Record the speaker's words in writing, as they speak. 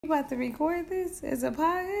You about to record this as a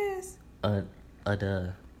podcast? Duh.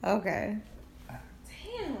 Okay.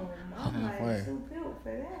 Damn, I'm like too built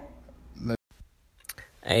for that.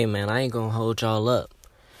 Hey, man, I ain't gonna hold y'all up.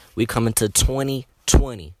 We coming to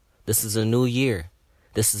 2020. This is a new year.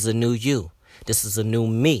 This is a new you. This is a new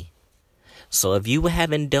me. So if you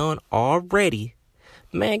haven't done already,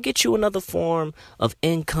 man, get you another form of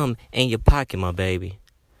income in your pocket, my baby.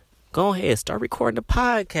 Go ahead, start recording the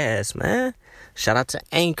podcast, man. Shout out to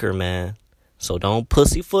Anchor, man. So don't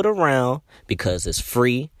pussyfoot around because it's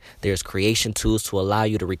free. There's creation tools to allow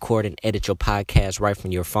you to record and edit your podcast right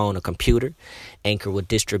from your phone or computer. Anchor will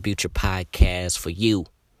distribute your podcast for you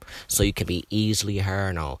so you can be easily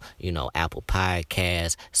heard on, Apple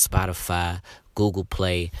Podcasts, Spotify, Google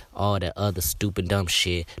Play, all that other stupid dumb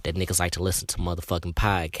shit that niggas like to listen to motherfucking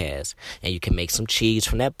podcasts. And you can make some cheese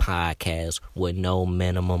from that podcast with no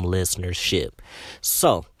minimum listenership.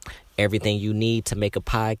 So everything you need to make a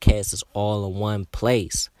podcast is all in one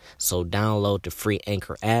place. So download the free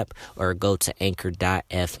Anchor app or go to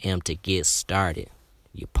anchor.fm to get started.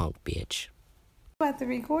 You punk bitch. You about to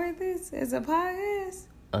record this as a podcast?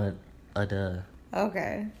 Duh.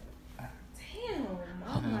 Okay. Damn,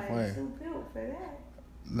 I'm like too built for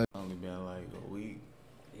that. Only been like a week.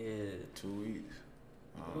 Yeah. 2 weeks.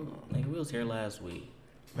 Like, we was here last week.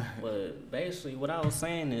 But basically what I was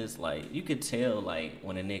saying is, like, you could tell, like,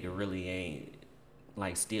 when a nigga really ain't,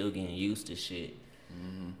 like, still getting used to shit.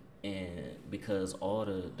 Mm-hmm. And because all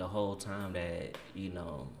the whole time that,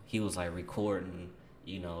 he was, like, recording,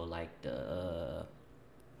 like, the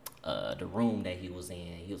room that he was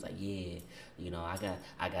in, he was like, yeah,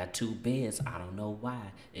 I got 2 beds. I don't know why.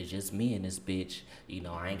 It's just me and this bitch.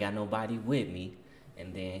 I ain't got nobody with me.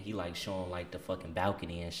 And then he, like, showing, like, the fucking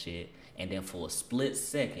balcony and shit. And then for a split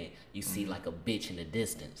second, you see, like, a bitch in the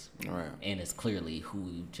distance. Right. And it's clearly who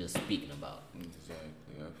you just speaking about. Exactly.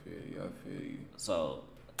 I feel you. So,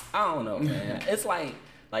 I don't know, man. It's like,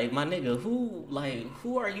 my nigga,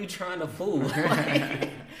 who are you trying to fool? Like,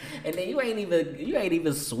 and then you ain't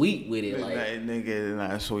even sweet with it. Like, that nigga is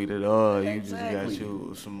not sweet at all. Exactly. You just got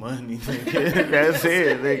you some money, nigga. That's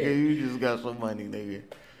it, nigga. You just got some money, nigga.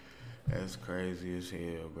 That's crazy as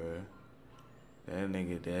hell, bro. That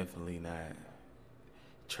nigga definitely not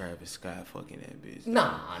Travis Scott fucking that bitch.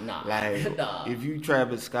 Nah. Like, nah. if you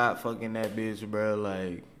Travis Scott fucking that bitch, bro,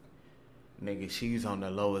 like, nigga, she's on the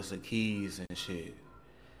lowest of keys and shit.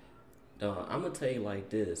 I'm gonna tell you like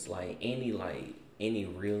this, like any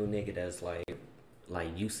real nigga that's like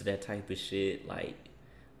used to that type of shit, like,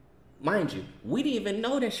 mind you, we didn't even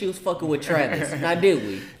know that she was fucking with Travis. Now did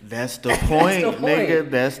we? That's the point, nigga.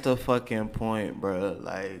 That's the fucking point, bro.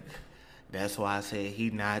 Like, that's why I said he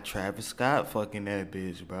not Travis Scott fucking that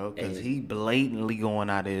bitch, bro. Because he blatantly going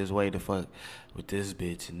out of his way to fuck with this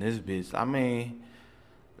bitch and this bitch. I mean,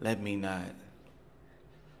 let me not.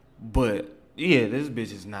 But yeah, this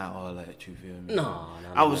bitch is not all that, you feel me? No.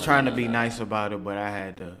 I was trying to be nice about it, but I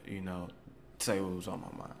had to, say what was on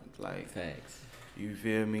my mind. Like, facts. You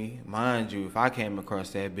feel me? Mind you, if I came across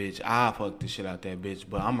that bitch, I'll fuck the shit out that bitch.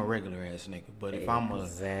 But I'm a regular ass nigga. But if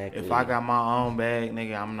if I got my own bag,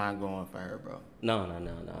 nigga, I'm not going for her, bro. No.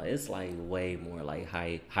 It's like way more like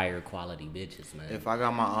higher quality bitches, man. If I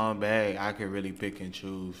got my own bag, I could really pick and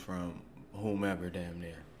choose from whomever damn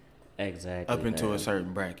near. Exactly. Up into a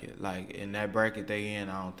certain bracket. Like, in that bracket they in,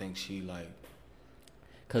 I don't think she, like,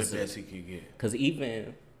 the best he could get. Cause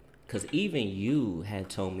even you had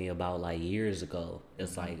told me about, like, years ago.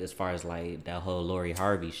 It's like, as far as like that whole Lori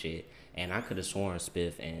Harvey shit, and I could have sworn,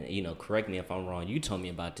 Spiff, and correct me if I'm wrong. You told me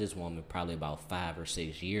about this woman probably about 5 or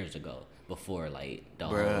 6 years ago, before like the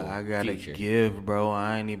Bruh, whole I got a future. gift, bro.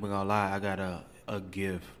 I ain't even gonna lie. I got a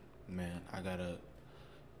gift, man. I got a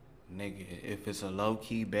nigga. If it's a low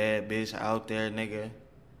key bad bitch out there, nigga,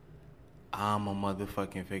 I'ma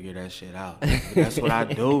motherfucking figure that shit out. That's what I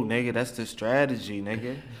do, nigga. That's the strategy,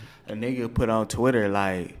 nigga. A nigga put on Twitter a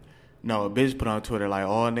bitch put on Twitter like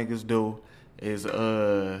all niggas do is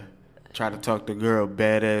try to talk to girl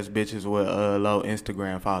badass bitches with low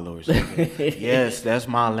Instagram followers. Nigga. Yes, that's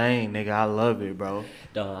my lane, nigga. I love it, bro.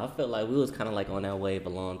 Dog, I feel like we was kind of like on that wave a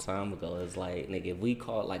long time ago. It's like, nigga, if we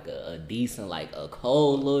caught like a decent, like a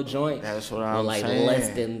cold little joint, that's what I'm with like saying. less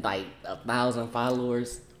than like 1,000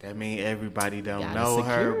 followers. That mean everybody don't Gotta know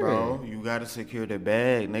her, secure bro. You gotta secure the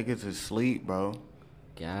bag. Niggas is sleep, bro.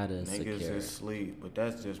 Niggas is sleep, but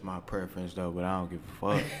that's just my preference though. But I don't give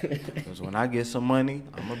a fuck. Cause when I get some money,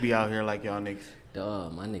 I'm gonna be out here like y'all niggas.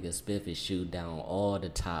 Dog, my nigga Spiff is shoot down all the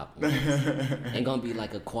top ones. Ain't gonna be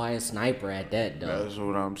like a quiet sniper at that, though. That's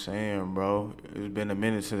what I'm saying, bro. It's been a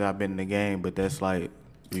minute since I've been in the game, but that's like,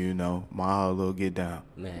 my whole little get down.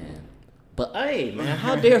 Man, But hey, man,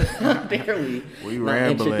 how dare we? We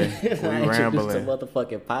rambling. We rambling. The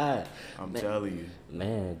motherfucking pod. I'm telling you.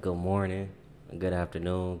 Man, good morning, good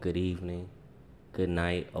afternoon, good evening, good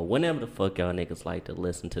night, or whenever the fuck y'all niggas like to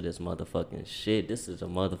listen to this motherfucking shit. This is a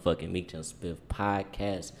motherfucking Meech and Spiff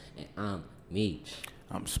podcast, and I'm Meech.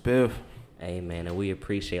 I'm Spiff. Hey, man, and we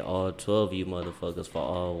appreciate all 12 of you motherfuckers for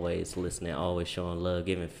always listening, always showing love,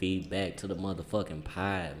 giving feedback to the motherfucking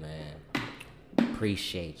pod, man.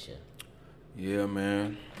 Appreciate you. Yeah,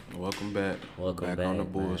 man. Welcome back. Welcome back on the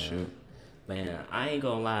bullshit. Man, I ain't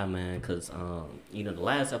gonna lie, man, cause the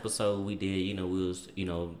last episode we did, we was,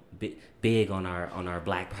 big on our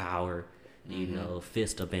Black Power,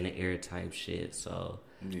 fist up in the air type shit. So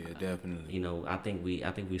yeah, definitely. I think we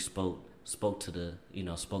spoke to the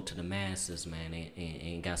masses, man,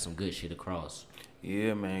 and got some good shit across.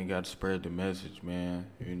 Yeah, man, got to spread the message, man.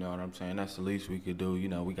 You know what I'm saying? That's the least we could do.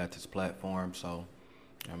 We got this platform, so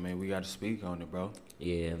I mean, we got to speak on it, bro.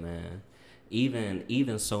 Yeah, man.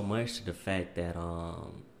 Even so much to the fact that a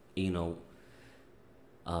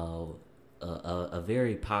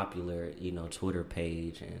very popular Twitter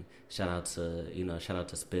page, and shout out to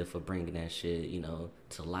Spiff for bringing that shit to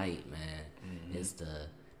light, man. Mm-hmm. It's the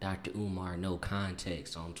Dr. Umar No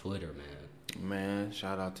Context on Twitter, man. Man,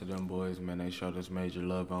 shout out to them boys, man. They showed us major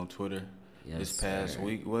love on Twitter. Yes, this past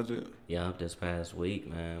week, was it? Yeah, this past week,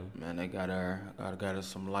 man. Man, they got us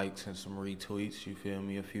some likes and some retweets. You feel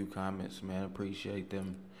me? A few comments, man. Appreciate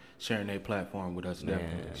them sharing their platform with us. Man.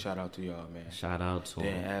 Definitely. Shout out to y'all, man. Shout out to them.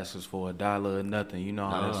 They didn't ask us for $1 or nothing. You know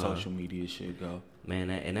how that social media shit go. Man,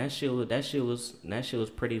 that shit was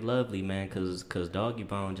pretty lovely, man. Cause Doggy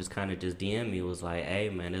Bone just kind of DM'd me, was like, "Hey,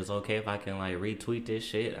 man, it's okay if I can like retweet this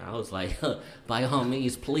shit." I was like, "By all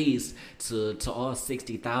means, please, to all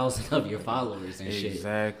 60,000 of your followers and shit."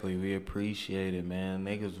 Exactly, we appreciate it, man.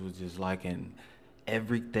 Niggas was just liking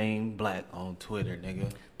everything black on Twitter,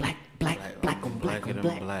 nigga. Black.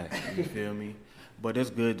 You feel me? But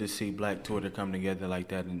it's good to see Black Twitter come together like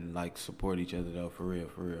that and like support each other though, for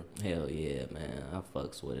real. Hell yeah, man. I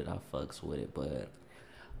fucks with it. But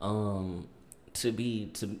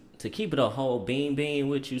to keep it a whole bean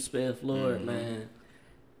with you, Spiff, Lord, man.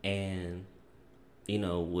 And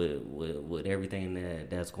with everything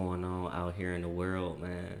that's going on out here in the world,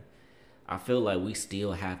 man, I feel like we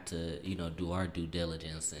still have to, do our due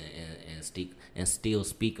diligence and still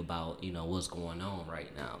speak about, what's going on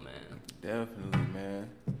right now, man. Definitely, man.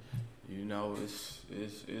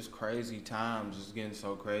 It's crazy times. It's getting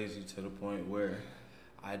so crazy to the point where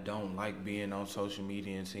I don't like being on social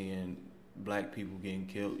media and seeing black people getting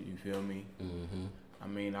killed. You feel me? Mm-hmm. I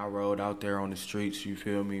mean, I rode out there on the streets. You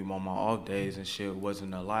feel me? On my off days and shit,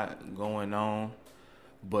 wasn't a lot going on.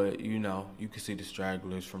 But, you could see the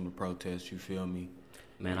stragglers from the protests, you feel me?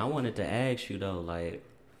 Man, I wanted to ask you, though, like,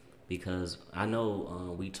 because I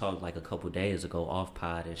know we talked, like, a couple days ago off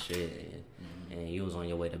pod and shit, and you was on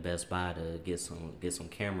your way to Best Buy to get some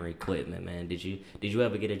camera equipment, man. Did you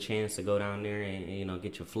ever get a chance to go down there and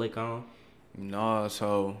get your flick on? No,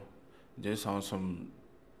 so just on some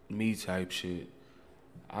me type shit,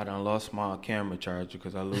 I done lost my camera charger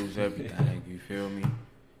because I lose everything, you feel me?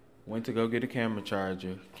 Went to go get a camera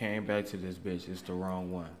charger, came back to this bitch. It's the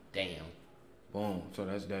wrong one. Damn. Boom. So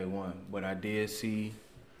that's day one. But I did see,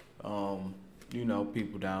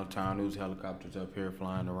 people downtown. There was helicopters up here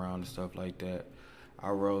flying around and stuff like that.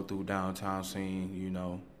 I rode through downtown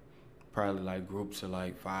seeing, probably like groups of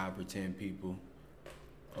like 5 or 10 people.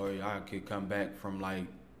 Or I could come back from like,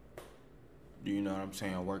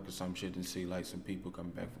 work or some shit and see like some people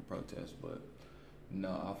coming back from protests. But no,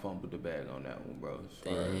 I fumbled the bag on that one, bro. As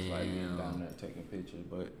far as like getting down there taking pictures,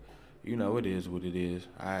 but it is what it is.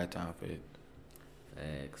 I had time for it.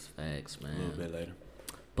 Facts, man. A little bit later.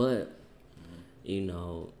 But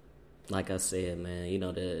like I said, man,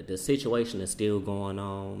 the situation is still going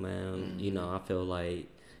on, man. Mm-hmm. I feel like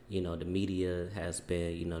the media has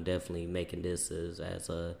been definitely making this as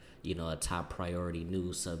a a top priority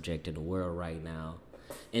news subject in the world right now.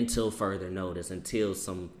 Until further notice, until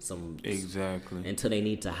exactly, until they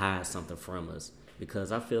need to hide something from us,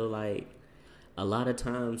 because I feel like a lot of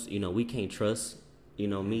times, we can't trust,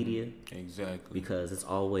 media. Exactly. Because it's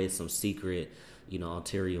always some secret,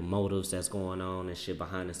 ulterior motives that's going on and shit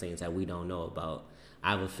behind the scenes that we don't know about.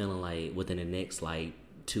 I have a feeling like within the next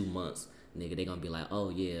 2 months, nigga, they gonna be like, oh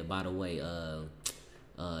yeah, by the way,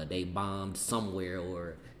 they bombed somewhere,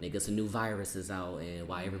 or nigga, some new virus is out, and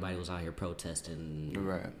while everybody was out here protesting,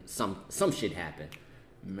 right? Some shit happened.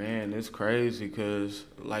 Man, it's crazy because,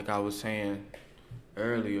 like I was saying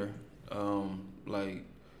earlier, like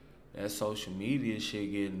that social media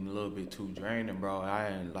shit getting a little bit too draining, bro.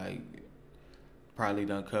 probably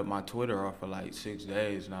done cut my Twitter off for like 6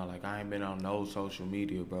 days now. Like, I ain't been on no social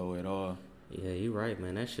media, bro, at all. Yeah, you right,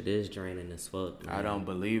 man. That shit is draining as fuck, man. I don't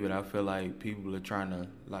believe it. I feel like people are trying to,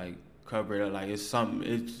 like, cover it up. Like, it's something,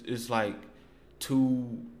 it's like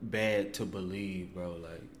too bad to believe, bro,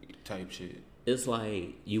 like, type shit. It's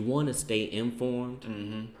like you want to stay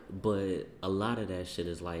informed, but a lot of that shit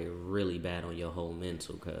is like really bad on your whole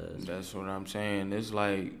mental. Cause that's what I'm saying. It's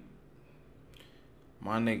like,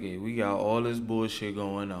 my nigga, we got all this bullshit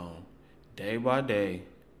going on, day by day,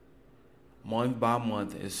 month by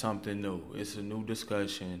month. Is something new. It's a new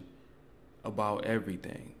discussion about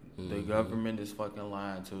everything. The government is fucking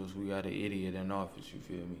lying to us. We got an idiot in office. You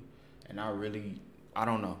feel me? And I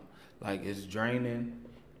don't know. Like, it's draining,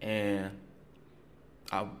 and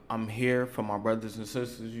I'm here for my brothers and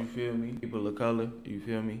sisters, you feel me? People of color, you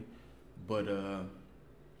feel me? But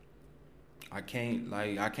I can't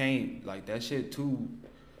like that shit too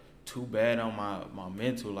bad on my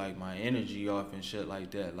mental, like my energy off and shit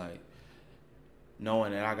like that. Like,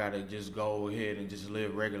 knowing that I gotta just go ahead and just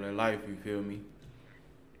live regular life, you feel me?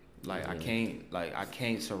 Like, I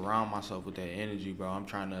can't surround myself with that energy, bro. I'm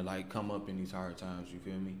trying to like come up in these hard times, you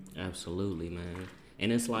feel me? Absolutely, man.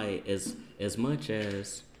 And it's like as much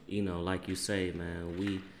as, you know, like you say,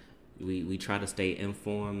 man, we try to stay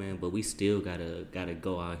informed, man, but we still gotta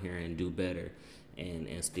go out here and do better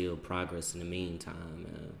and still progress in the meantime,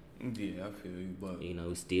 man. Yeah, I feel you, but you know,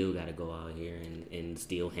 we still gotta go out here and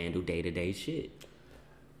still handle day-to-day shit.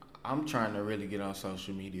 I'm trying to really get on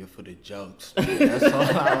social media for the jokes. That's all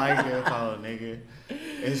I like it for, nigga.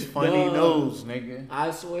 It's funny news, nigga.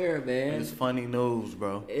 I swear, man. It's funny news,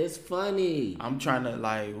 bro. It's funny. I'm trying to,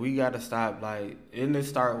 like, we got to stop, like, and it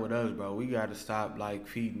start with us, bro. We got to stop, like,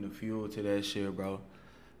 feeding the fuel to that shit, bro.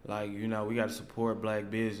 Like, you know, we got to support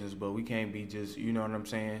black business, but we can't be just, you know what I'm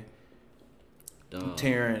saying?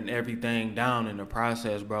 Tearing everything down in the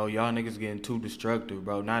process, bro. Y'all niggas getting too destructive,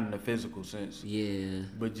 bro. Not in a physical sense. Yeah.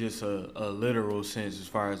 But just a literal sense as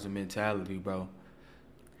far as the mentality, bro.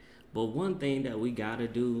 But one thing that we gotta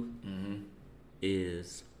do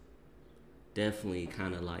is definitely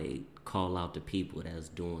kind of like call out the people that's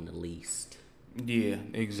doing the least. Yeah,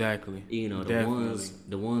 exactly. You know,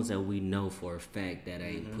 the ones that we know for a fact that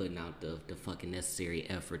ain't putting out the fucking necessary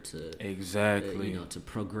effort to exactly, you know, to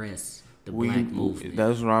progress the black movement.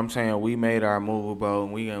 That's what I'm saying. We made our move, bro,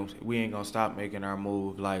 and we ain't gonna stop making our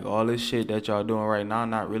move. Like, all this shit that y'all doing right now,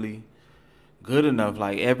 not really good enough.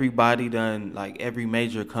 Like, everybody done, like, every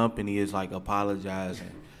major company is like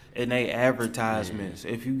apologizing, and they advertisements.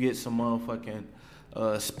 If you get some motherfucking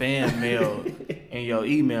spam mail in your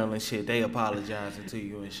email and shit, they apologizing to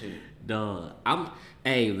you and shit. Dog,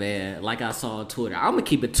 hey man, like I saw on Twitter, I'm gonna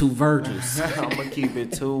keep it 2 Virgils. I'm gonna keep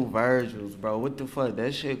it 2 Virgils, bro. What the fuck?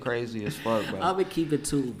 That shit crazy as fuck, bro. I'm gonna keep it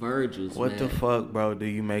 2 Virgils. What the fuck, bro? Do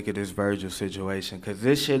you make of this Virgil situation? Cause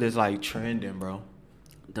this shit is like trending, bro.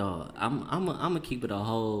 Dog, I'm gonna keep it a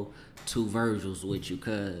whole 2 Virgils with you,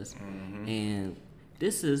 cuz, and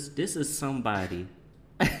this is somebody.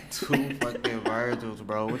 2 fucking Virgils,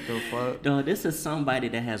 bro. What the fuck? Dog, this is somebody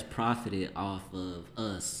that has profited off of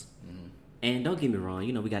us. And don't get me wrong,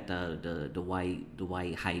 you know, we got the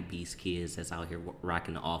white hype beast kids that's out here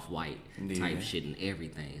rocking the off-white type shit and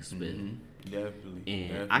everything. Definitely.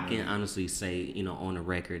 And I can honestly say, you know, on the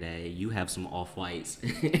record that you have some off-whites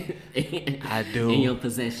I do. in your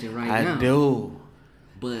possession now. I do.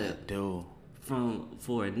 But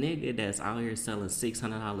for a nigga that's out here selling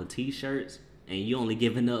 $600 t-shirts and you only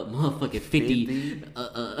giving up motherfucking 50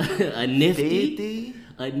 a nifty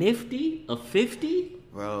 50.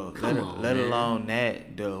 Bro, let alone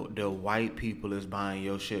that, the white people is buying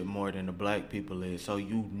your shit more than the black people is. So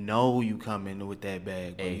you know you coming with that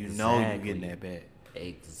bag, bro. Exactly. You know you getting that bag.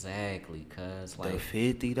 Exactly, cuz like the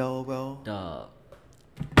 50 though, bro.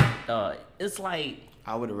 Dog, it's like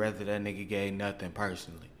I would have rather that nigga gave nothing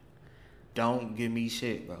personally. Don't give me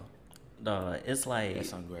shit, bro. Dog, it's like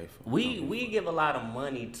that's ungrateful. We give a lot of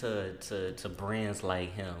money to brands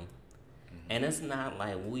like him. And it's not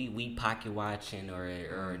like we pocket watching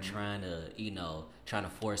or trying to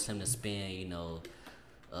force him to spend, you know,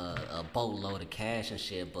 a boatload of cash and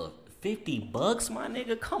shit. But $50, my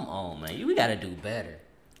nigga, come on, man, we gotta do better.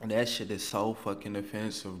 That shit is so fucking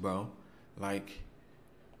offensive, bro. Like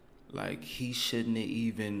he shouldn't have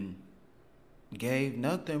even gave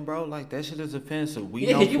nothing, bro. Like, that shit is offensive. We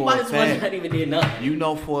know you for might a as well fact, not even did nothing. You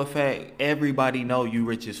know for a fact, everybody know you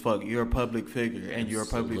rich as fuck. You're a public figure, and you're a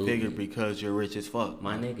public figure because you're rich as fuck.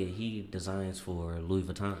 My nigga, he designs for Louis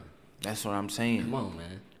Vuitton. That's what I'm saying. Come on,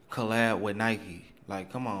 man. Collab with Nike.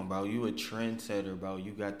 Like, come on, bro. You a trendsetter, bro.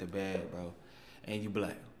 You got the bag, bro. And you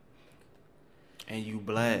black. And you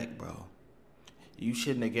black, bro. you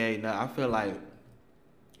shouldn't have gave nothing. I feel like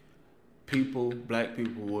black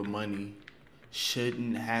people with money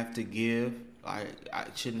shouldn't have to give. I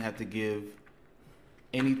shouldn't have to give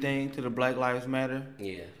anything to the Black Lives Matter.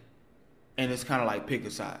 Yeah. And it's kind of like pick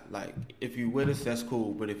a side. Like, if you with us, that's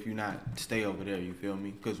cool. But if you're not, stay over there, you feel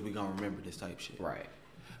me? Because we going to remember this type shit. Right.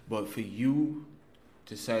 But for you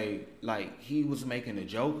to say, like, he was making a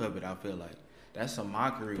joke of it, I feel like. That's a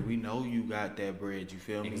mockery. We know you got that bread, you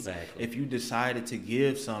feel me? Exactly. If you decided to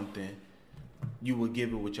give something, you would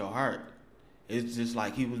give it with your heart. It's just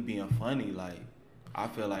like he was being funny. Like, I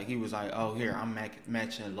feel like he was like, oh, here, I'm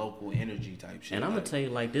matching local energy type shit. And I'm going to tell you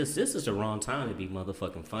like this is the wrong time to be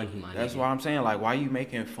motherfucking funny, my nigga. That's why I'm saying, like, why you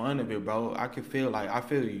making fun of it, bro? I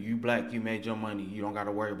feel you. You black, you made your money. You don't got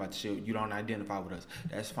to worry about the shit. You don't identify with us.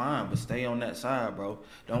 That's fine, but stay on that side, bro.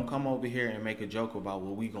 Don't come over here and make a joke about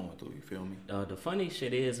what we going through, you feel me? The funny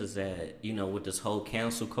shit is that, you know, with this whole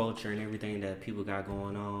cancel culture and everything that people got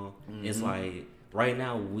going on, it's like... Right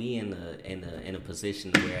now, we in a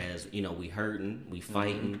position whereas, you know, we hurting, we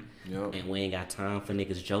fighting, and we ain't got time for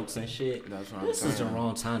niggas jokes and shit. That's what I'm saying. This is the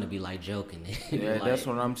wrong time to be like joking. Yeah, like, that's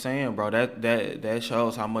what I'm saying, bro. That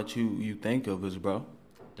shows how much you think of us, bro.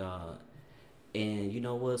 And you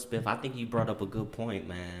know what, Spiff? I think you brought up a good point,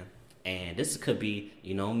 man. And this could be,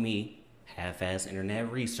 you know, me, half-ass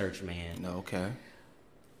internet research, man. Okay.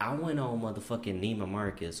 I went on motherfucking Neiman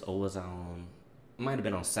Marcus, or was I on? Might have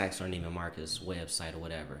been on Saks or Neiman Marcus website or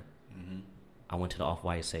whatever. Mm-hmm. I went to the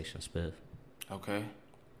Off-White section, Spiff. Okay.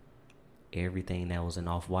 Everything that was in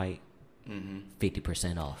Off-White,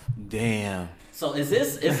 50% off. Damn. So is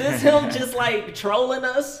this him just like trolling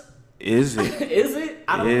us? Is it? Is it?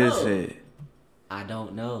 I don't know. Is it? I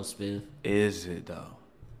don't know, Spiff. Is it though?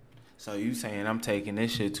 So you saying I'm taking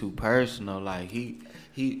this shit too personal? Like he.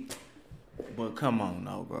 But come on,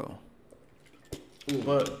 though, bro.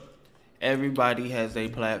 But. Everybody has a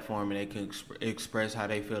platform and they can express how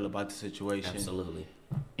they feel about the situation. Absolutely.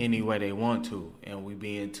 Any way they want to. And we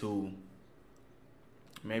being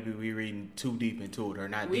maybe we reading too deep into it or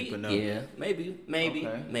not deep enough. Yeah, maybe.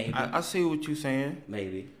 Okay. Maybe. I see what you're saying.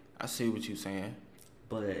 Maybe. I see what you're saying.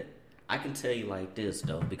 But I can tell you like this,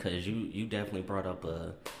 though, because you definitely brought up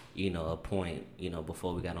a point, you know,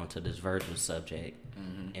 before we got onto this Virgils subject.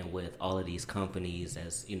 Mm-hmm. And with all of these companies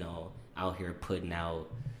that's, you know, out here putting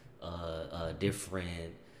out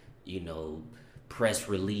different, you know, press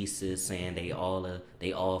releases saying they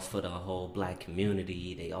all for the whole black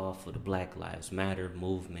community, they all for the Black Lives Matter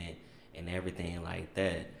movement and everything like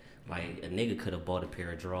that. Like a nigga could have bought a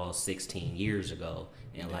pair of drawers 16 years ago,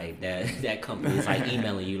 and like that company is like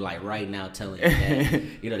emailing you like right now telling you that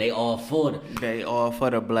you know they all for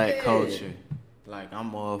the black culture. Like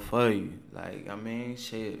I'm all for you. Like I mean,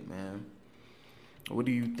 shit, man. What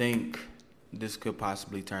do you think this could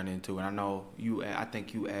possibly turn into? And I know I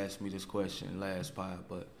think you asked me this question last pod,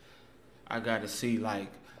 but I got to see,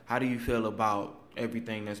 like, how do you feel about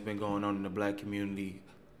everything that's been going on in the black community?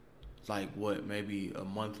 Like, what, maybe a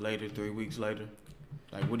month later, 3 weeks later?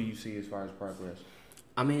 Like, what do you see as far as progress?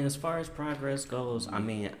 I mean, as far as progress goes, I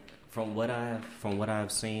mean, from what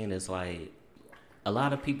I've seen is like a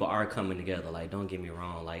lot of people are coming together. Like, don't get me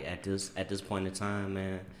wrong. Like at this point in time,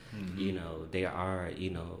 man, you know, there are, you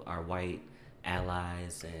know, our white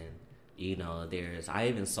allies, and you know, I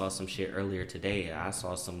even saw some shit earlier today. I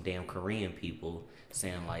saw some damn Korean people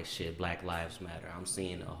saying like, shit, Black Lives Matter. I'm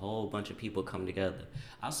seeing a whole bunch of people come together.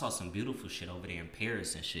 I saw some beautiful shit over there in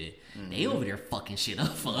Paris and shit. They over there fucking shit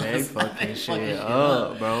up for us. They fucking shit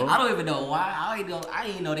up, bro. I don't even know why. I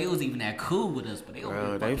didn't know they was even that cool with us, but they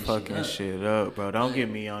over there fucking shit up, bro. Don't get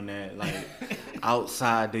me on that, like,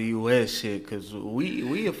 outside the U.S. shit, because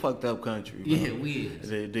we a fucked up country, bro. Yeah, we is.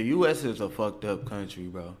 The U.S. is a fucked up country,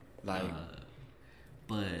 bro. Like,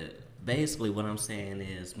 but basically what I'm saying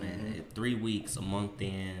is, man, 3 weeks, a month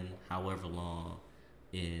in, however long,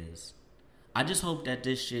 is I just hope that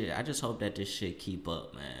this shit keep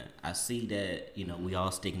up, man. I see that, you know, we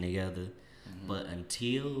all sticking together, but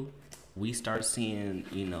until we start seeing,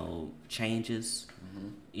 you know, changes,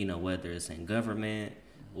 you know, whether it's in government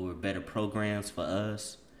or better programs for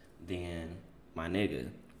us, then my nigga,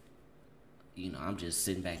 you know, I'm just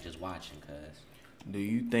sitting back just watching, cuz. Do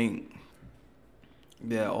you think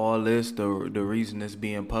that all this, the reason it's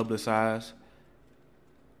being publicized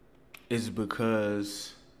is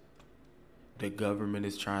because the government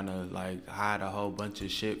is trying to, like, hide a whole bunch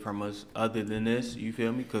of shit from us other than this? You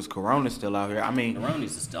feel me? Because Corona's still out here. I mean,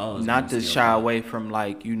 not to shy away from,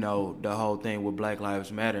 like, you know, the whole thing with Black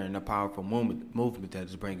Lives Matter and the powerful movement that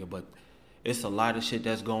it's bringing, but it's a lot of shit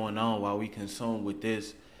that's going on while we consume with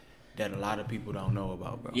this that a lot of people don't know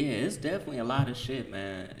about, bro. Yeah, it's definitely a lot of shit,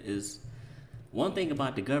 man. One thing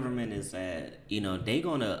about the government is that, they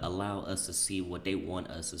gonna allow us to see what they want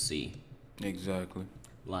us to see. Exactly.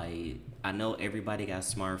 Like, I know everybody got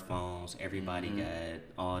smartphones, everybody got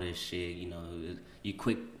all this shit, you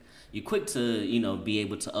quick to, be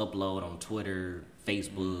able to upload on Twitter,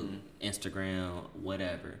 Facebook, Instagram,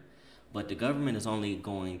 whatever. But the government is only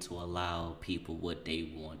going to allow people what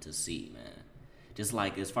they want to see, man. Just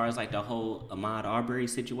like as far as like the whole Ahmaud Arbery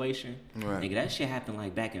situation, right. Nigga, that shit happened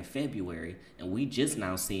like back in February, and we just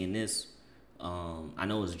now seeing this. I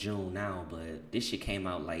know it's June now, but this shit came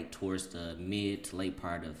out like towards the mid to late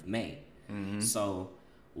part of May. So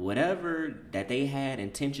whatever that they had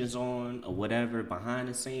intentions on or whatever behind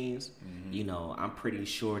the scenes, I'm pretty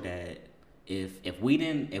sure that if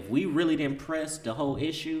we really didn't press the whole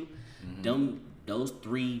issue, those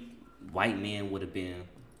 3 white men would have been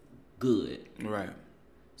good. Right.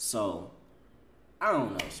 So I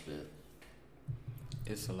don't know, Spit.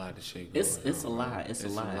 It's a lot of shit going on. It's a lot. It's a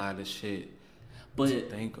lot of shit but, to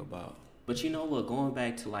think about. But you know what? Going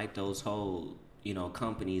back to like those whole,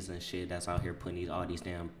 companies and shit that's out here putting all these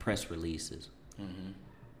damn press releases.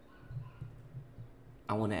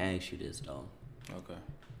 I want to ask you this though. Okay.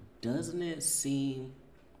 Doesn't it seem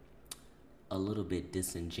a little bit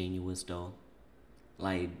disingenuous though?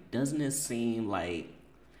 Like, doesn't it seem like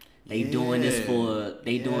they doing this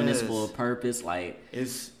for a purpose? Like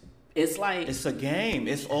it's like it's a game.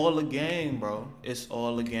 It's all a game, bro. It's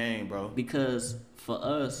all a game, bro. Because for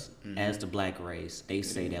us as the black race, they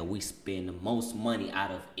say that we spend the most money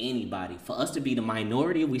out of anybody. For us to be the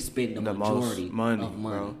minority, we spend the majority of money.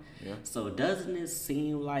 Bro. Yeah. So doesn't it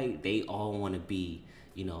seem like they all want to be,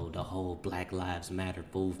 the whole Black Lives Matter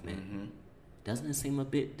movement? Doesn't it seem a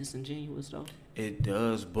bit disingenuous though? It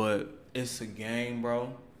does, but it's a game,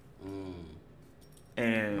 bro.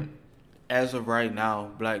 And as of right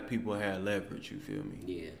now, black people have leverage, you feel me?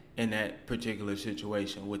 Yeah. In that particular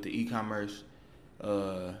situation with the e-commerce,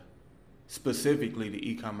 specifically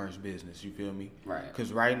the e-commerce business, you feel me? Right.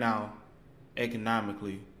 Because right now,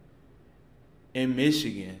 economically, in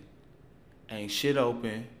Michigan, ain't shit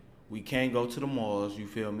open. We can't go to the malls, you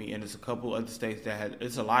feel me? And it's a couple other states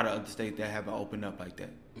it's a lot of other states that haven't opened up like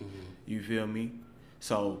that. You feel me?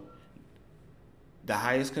 So the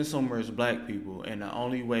highest consumer is black people, and the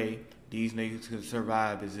only way these niggas can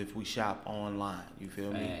survive is if we shop online. You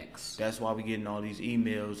feel me? Facts. That's why we getting all these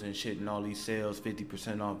emails and shit and all these sales,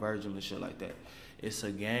 50% off Virgil and shit like that. It's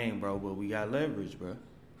a game, bro, but we got leverage, bro.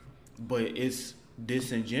 But it's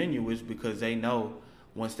disingenuous because they know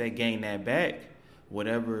once they gain that back,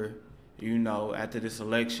 whatever, after this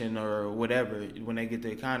election or whatever, when they get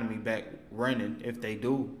the economy back running, if they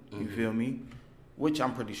do, you feel me? Which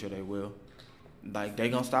I'm pretty sure they will. Like, they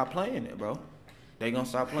gonna stop playing it, bro. They gonna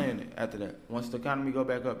stop playing it after that. Once the economy go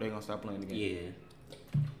back up, they gonna stop playing the game.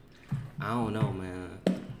 Yeah. I don't know, man.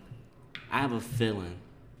 I have a feeling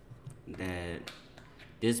that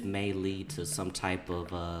this may lead to some type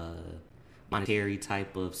of monetary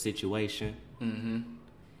type of situation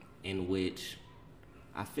in which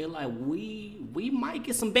I feel like we might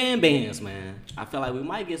get some bands, man. I feel like we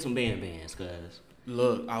might get some bands, cause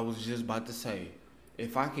look, I was just about to say,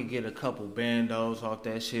 if I could get a couple bandos off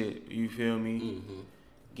that shit, you feel me?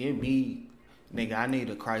 Give me, nigga, I need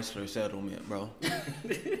a Chrysler settlement, bro.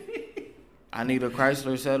 I need a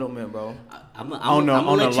Chrysler settlement, bro. On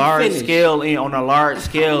a large scale, on a large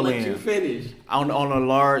scale, you feel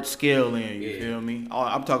me?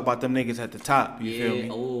 I'm talking about them niggas at the top. You feel me?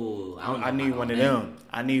 Oh, I need one of them.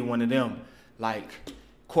 I need one of them, like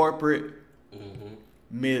corporate,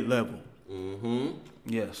 mid-level.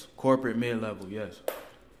 Yes, corporate mid-level. Yes.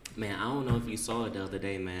 Man, I don't know if you saw it the other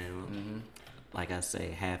day, man. Like I say,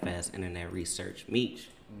 half-ass internet research. Meech.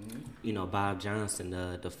 Bob Johnson,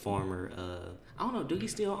 the former, I don't know, do he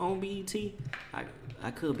still own BET? I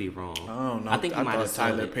could be wrong. I don't know. I think he might have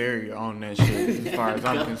Tyler Perry on that shit, as far as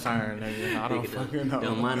I'm concerned, nigga. I don't fucking know.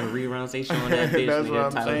 Don't mind the reruns they show on that bitch. That's nigga.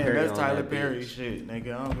 what I'm saying. Perry That's Tyler Perry bitch. shit,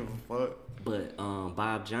 nigga. I don't give a fuck. But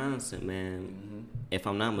Bob Johnson, man, if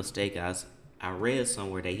I'm not mistaken, I read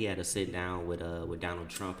somewhere that he had to sit down with Donald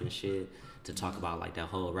Trump and shit to talk about like that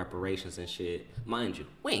whole reparations and shit. Mind you,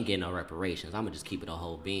 we ain't getting no reparations. I'ma just keep it a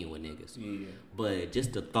whole bean with niggas. Yeah. But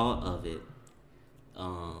just the thought of it,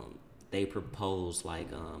 they proposed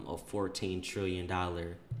like a $14 trillion,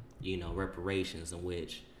 reparations in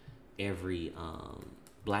which every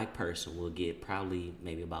black person will get probably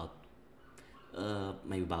maybe about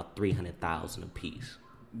 300,000 apiece.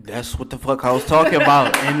 That's what the fuck I was talking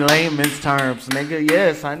about in layman's terms, nigga.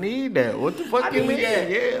 Yes, I need that. What the fuck you mean? That.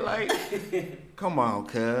 Yeah, like, come on,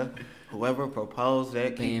 cuz. Whoever proposed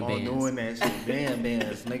that, keep on doing that shit.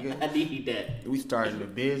 Bands, nigga. I need that. We starting a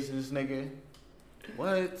business, nigga.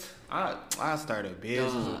 What? I started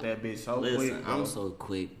business with that bitch so quick, bro. I'm so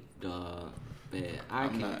quick, dog. Man,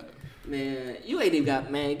 I'm not. Man, you ain't even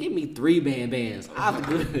got, man, give me 3 bands. I'm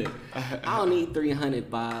good. I don't need 300,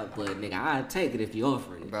 Bob, but nigga, I'll take it if you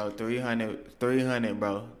offering it. Bro, 300,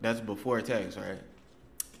 bro. That's before tax, right?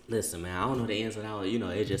 Listen, man, I don't know the ins and outs. You know,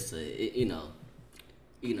 it's just, it's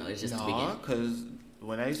just the beginning. Because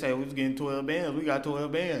when they say we was getting 12 bands, we got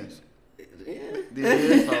 12 bands. Yeah.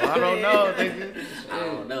 So I don't know, nigga. I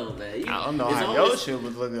don't know, man. I don't know how your shit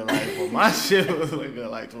was looking like, but my shit was looking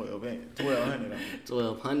like 1,200.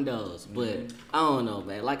 12 hundos, but I don't know,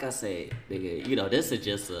 man. Like I said, nigga, this is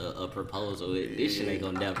just a proposal. This shit ain't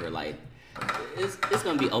gonna never, like, it's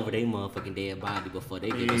gonna be over their motherfucking dead body before they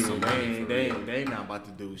give us some money. They not about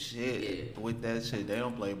to do shit with that shit. They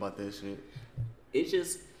don't play about that shit. It's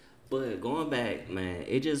just, but going back, man,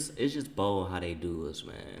 it's just bold how they do us,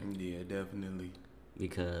 man. Yeah, definitely.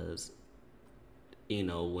 Because,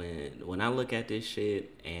 when I look at this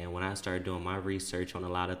shit and when I start doing my research on a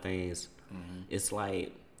lot of things, it's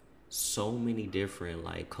like so many different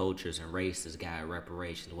like cultures and races got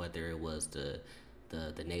reparations. Whether it was the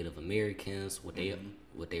Native Americans with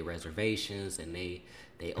their reservations, and they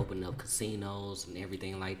opened up casinos and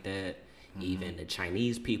everything like that. Even the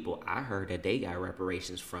Chinese people, I heard that they got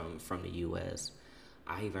reparations from the U.S.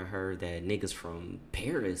 I even heard that niggas from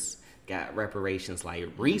Paris got reparations like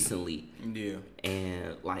recently. Yeah.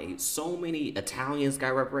 And like so many Italians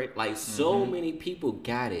got reparations. Like so many people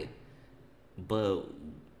got it. But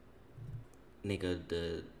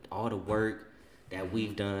nigga, all the work that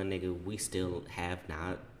we've done, nigga, we still have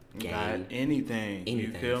not gained anything.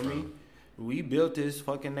 You feel me? We built this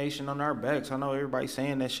fucking nation on our backs. I know everybody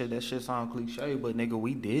saying that shit. That shit sound cliche, but nigga,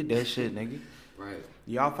 we did that shit, nigga. Right.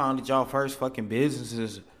 Y'all founded y'all first fucking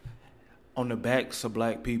businesses on the backs of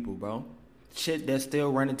black people, bro. Shit that's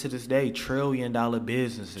still running to this day. $1 trillion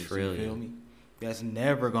businesses. You feel me? That's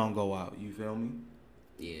never gonna go out. You feel me?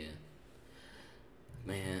 Yeah.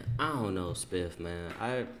 Man, I don't know, Spiff,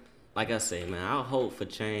 man. Like I say, man, I hope for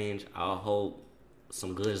change. I hope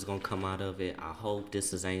some good is gonna come out of it. I hope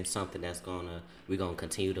this ain't something that's we're gonna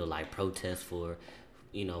continue to like protest for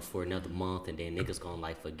another month and then niggas gonna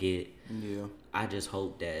like forget. Yeah. I just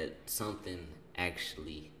hope that something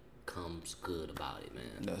actually comes good about it, man.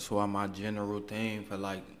 That's why my general thing for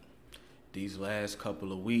like these last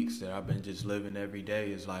couple of weeks that I've been just living every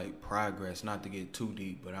day is like progress. Not to get too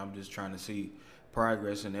deep, but I'm just trying to see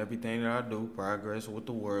progress in everything that I do. Progress with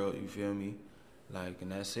the world. You feel me? Like,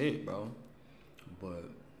 and that's it, bro. But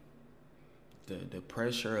the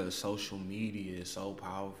pressure of social media is so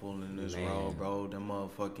powerful in this world, bro. Them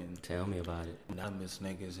motherfucking... Tell me about it. Anonymous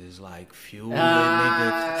niggas is like fueling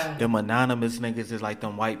niggas. Them anonymous niggas is like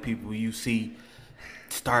them white people you see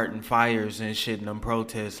starting fires and shit in them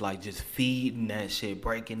protests, like just feeding that shit,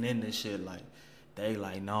 breaking into shit. Like, they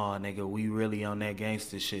like, nah, nigga, we really on that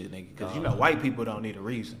gangster shit, nigga. Because, white people don't need a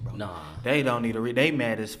reason, bro. Nah. They don't need a reason. They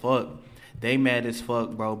mad as fuck. They mad as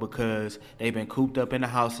fuck, bro, because they been cooped up in the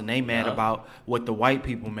house and they mad about what the white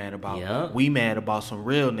people mad about. Yep. We mad about some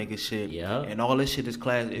real nigga shit. Yep. And all this shit is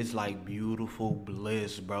class. It's like beautiful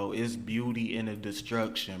bliss, bro. It's beauty in the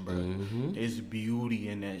destruction, bro. It's beauty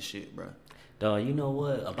in that shit, bro. Dog, you know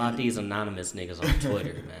what? About these anonymous niggas on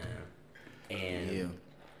Twitter, man. And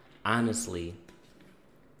honestly,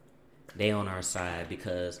 they on our side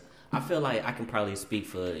because I feel like I can probably speak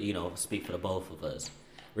for the both of us.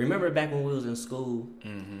 Remember back when we was in school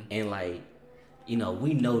and like, we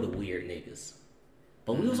know the weird niggas.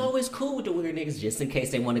 But we was always cool with the weird niggas just in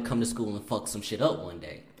case they want to come to school and fuck some shit up one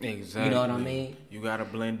day. Exactly. You know what I mean? You gotta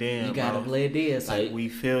blend in, You gotta blend in. So like, we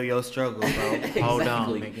feel your struggle, bro. Hold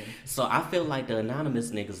on, nigga. So I feel like the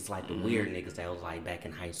anonymous niggas is like the weird niggas that was like back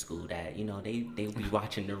in high school that, they would be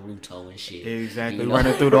watching Naruto and shit. Exactly.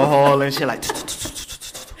 Running through the hall and shit like...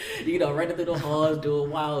 running through the halls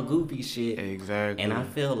doing wild goofy shit. Exactly. And I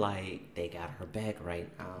feel like they got her back right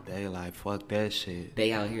now. They like, fuck that shit.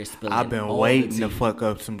 They out here spilling I've been waiting to fuck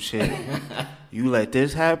up some shit. You let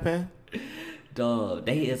this happen? Dog,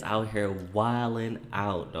 they is out here wilding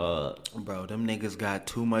out, dog. Bro, them niggas got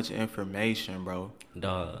too much information, bro.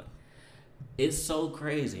 Dog. It's so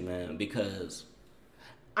crazy, man, because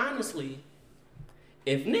honestly,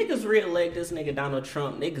 if niggas re-elect this nigga Donald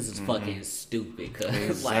Trump, niggas is fucking stupid. Cause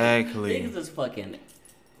exactly. Like, niggas is fucking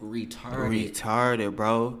retarded. Retarded,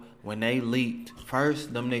 bro. When they leaked,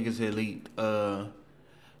 first them niggas had leaked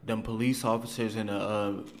them police officers in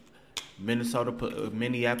the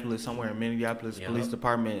Minneapolis police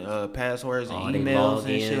department passwords and emails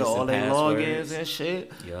and shit, all they logins and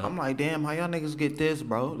shit. Yep. I'm like, damn, how y'all niggas get this,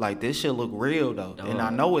 bro? Like, this shit look real though. And I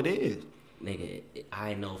know it is. Nigga,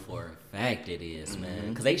 I know for a fact it is, man.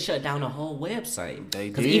 Because they shut down the whole website. They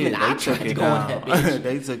Because did. even They I took tried to it go on down. that bitch.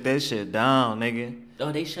 They took that shit down, nigga.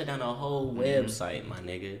 Oh, they shut down the whole website, my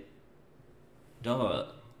nigga. Dog,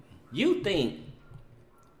 you think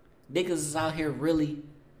niggas is out here really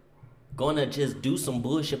gonna just do some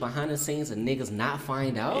bullshit behind the scenes and niggas not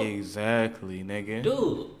find out? Exactly, nigga.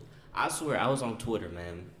 Dude, I swear, I was on Twitter,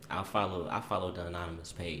 man. I followed the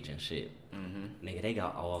anonymous page and shit. Nigga, they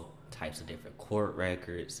got all types of different court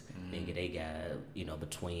records. Nigga, they got,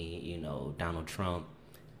 between, Donald Trump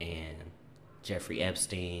and Jeffrey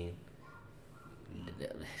Epstein.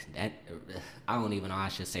 That I don't even know. I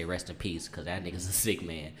should say rest in peace because that nigga's a sick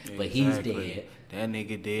man, but he's dead. That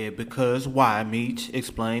nigga dead because why? Meech,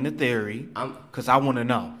 explain the theory. Cause I want to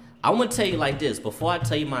know. I want to tell you like this before I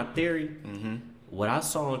tell you my theory. What I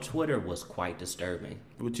saw on Twitter was quite disturbing.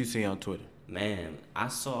 What you see on Twitter? Man, I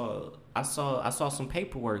saw some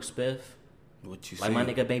paperwork, Spiff. What you like see? my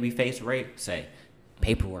nigga Babyface Ray say.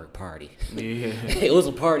 Paperwork party. Yeah. It was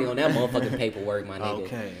a party on that motherfucking paperwork, my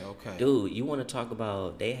nigga. Okay. Dude, you want to talk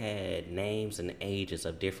about they had names and ages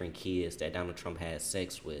of different kids that Donald Trump had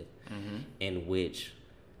sex with, in which,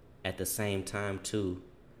 at the same time, too,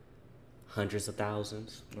 hundreds of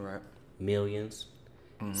thousands, Right. millions.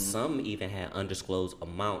 Some even had undisclosed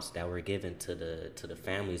amounts that were given to the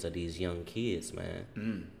families of these young kids,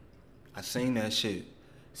 man. I seen that shit.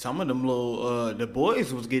 Some of them little the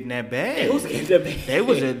boys was getting that bag. They was getting that bag. They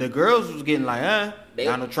was the girls was getting like,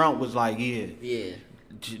 Donald Trump was like, yeah. That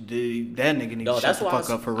nigga need to shut the fuck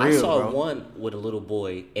up for real, I saw bro. one with a little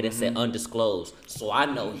boy and it said undisclosed, so I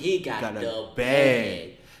know he got the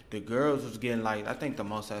bag. The girls was getting like, I think the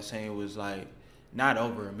most I seen was like not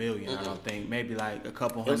over $1 million. I don't think, maybe like a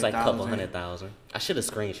couple hundred thousand. It was like a couple 100,000. I should have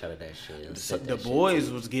screenshotted that shit. The boys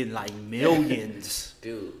was getting like millions,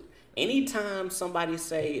 dude. Anytime somebody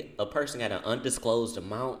say a person got an undisclosed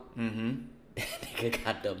amount, that nigga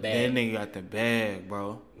got the bag. That nigga got the bag,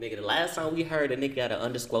 bro. Nigga, the last time we heard a nigga got an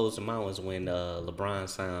undisclosed amount was when LeBron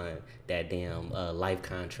signed that damn life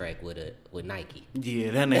contract with Nike.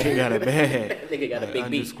 Yeah, that nigga got a bag. That nigga got like a big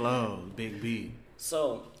B. Undisclosed, big B.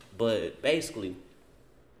 So, but basically,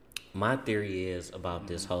 my theory is about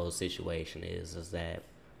this whole situation is that,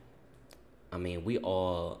 I mean,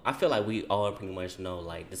 I feel like we all pretty much know,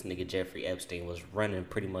 like, this nigga Jeffrey Epstein was running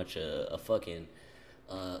pretty much a fucking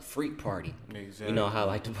freak party. Exactly. You know how,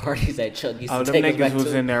 like, the parties that Chuck used to them take us niggas back was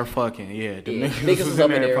to? in there fucking, yeah. Niggas was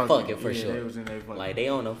up in there fucking for sure. They was in there fucking. Like, they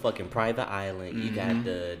on a fucking private island. You got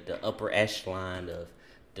the upper echelon of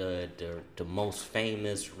the most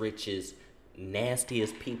famous, richest,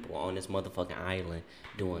 nastiest people on this motherfucking island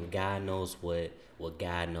doing God knows what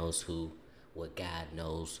God knows who, what God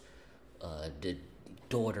knows the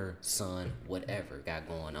daughter, son, whatever got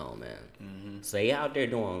going on, man. So they out there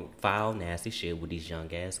doing foul, nasty shit with these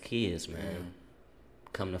young ass kids, man.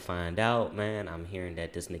 Come to find out, man, I'm hearing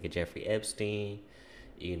that this nigga Jeffrey Epstein,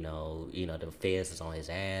 the feds is on his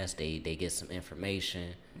ass. They get some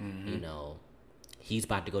information. He's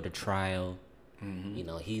about to go to trial.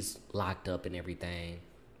 He's locked up and everything.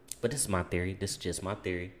 But this is my theory. This is just my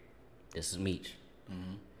theory. This is Meech.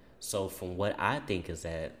 So from what I think is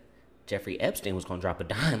that Jeffrey Epstein was gonna drop a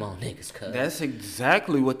dime on niggas. Cause that's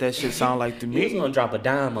exactly what that shit sound like to me. He was gonna drop a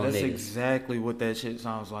dime on niggas. That's exactly what that shit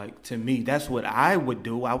sounds like to me. That's what I would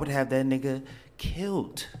do. I would have that nigga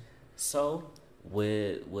killed. So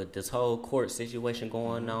with this whole court situation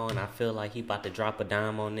going on, I feel like he about to drop a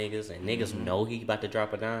dime on niggas, and niggas know he about to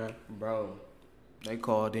drop a dime. Bro, they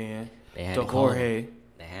called in. They had to to call Jorge. him.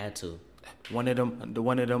 They had to. They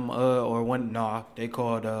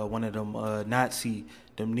called one of them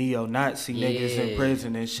them neo-Nazi niggas in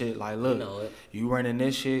prison and shit. Like, look, you running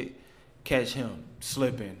this shit, catch him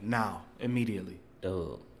slipping now, immediately.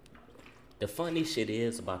 Dude, the funny shit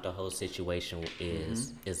is about the whole situation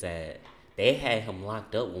is that they had him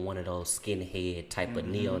locked up with one of those skinhead type of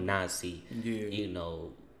neo-Nazi,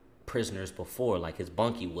 prisoners before. Like, his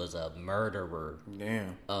bunkie was a murderer.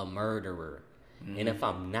 Damn. A murderer. And if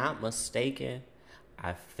I'm not mistaken,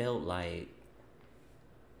 I felt like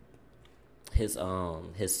his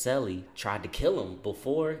cellie tried to kill him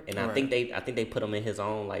before, and I think they put him in his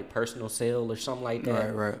own like personal cell or something like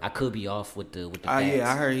that. Right. I could be off with the facts.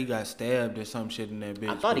 Yeah, I heard he got stabbed or some shit in that bitch.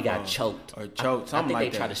 I thought he got choked. Or choked, something like that. I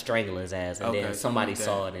think they tried to strangle his ass, and then somebody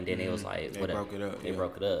saw it, and then it was like, they whatever. broke it up. They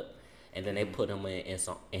broke it up, and then they put him in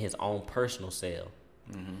his own personal cell.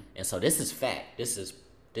 And so this is fact. This is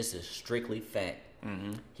strictly fact.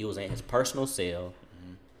 He was in his personal cell.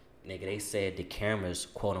 Nigga, they said the cameras,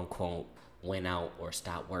 quote unquote, went out or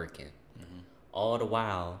stopped working. All the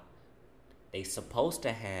while, they supposed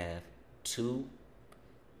to have two,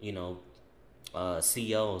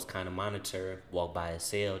 CEOs kind of monitor, walk by his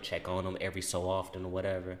cell, check on him every so often or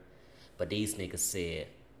whatever. But these niggas said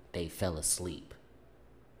they fell asleep.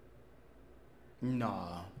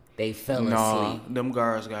 Nah. They fell asleep. Them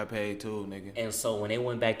guards got paid too, nigga. And so when they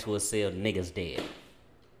went back to his cell, the niggas dead.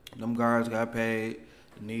 Them guards got paid.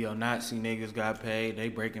 Neo-Nazi niggas got paid. They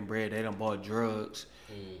breaking bread. They done bought drugs.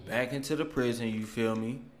 Back into the prison, you feel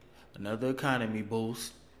me? Another economy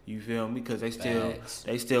boost. You feel me? Because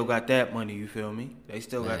they still got that money, you feel me? They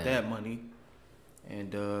still got that money.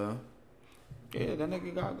 And, yeah, that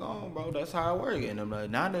nigga got gone, bro. That's how it work. And them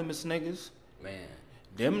anonymous niggas, Man.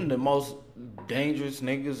 them the most dangerous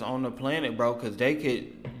niggas on the planet, bro. Because they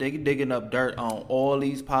digging up dirt on all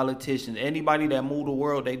these politicians. Anybody that move the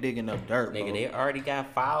world, they digging up dirt, bro. Nigga, they already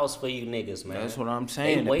got files for you niggas, man. That's what I'm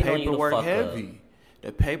saying. They The paperwork heavy.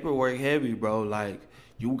 The paperwork heavy, bro. Like,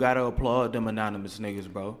 you gotta applaud them anonymous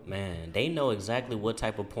niggas, bro. Man, they know exactly what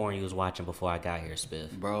type of porn you was watching before I got here,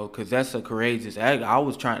 Spiff. Bro, because that's a courageous act. I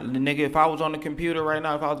was trying, nigga, if I was on the computer right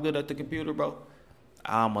now, if I was good at the computer, bro,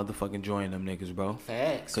 I'll motherfucking join them niggas, bro.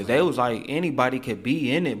 Facts. Because they was like, anybody could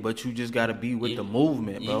be in it, but you just gotta be with the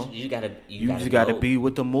movement, bro. You just gotta be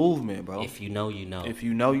with the movement, bro. If you know, you know. If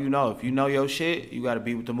you know, you know. If you know your shit, you gotta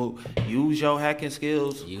be with the move. Use your hacking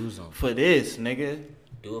skills. Use them. For this, nigga.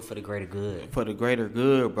 Do it for the greater good. For the greater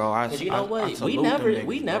good, bro. Cause you know what? We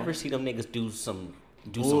never see them niggas do some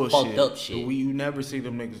fucked up shit. You never see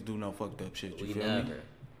them niggas do no fucked up shit. You feel me?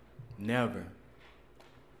 Never.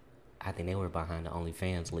 I think they were behind the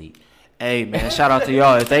OnlyFans leak. Hey, man, shout out to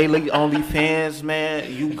y'all. If they leak OnlyFans,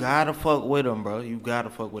 man, you gotta fuck with them, bro. You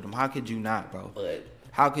gotta fuck with them. How could you not, bro? But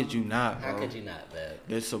how could you not, bro? How could you not, man?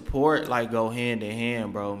 The support, like, go hand in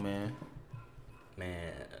hand, bro, man.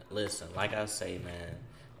 Man, listen, like I say, man,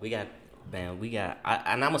 and I'm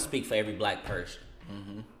gonna speak for every black person.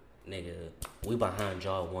 Nigga, we behind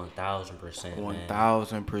y'all 1,000%.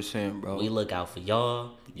 1,000%, bro. We look out for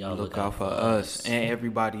y'all. Y'all look out for us and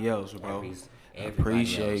everybody else, bro.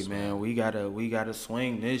 Appreciate, man. We gotta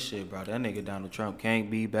swing this shit, bro. That nigga Donald Trump can't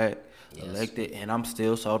be back elected, and I'm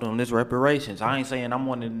still sold on this reparations. I ain't saying I'm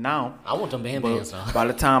one of them now. I want them bands. By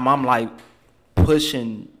the time I'm like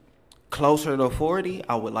pushing closer to 40,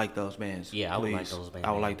 I would like those bands. Yeah, I would like those bands.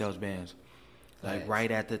 I would like those bands. Like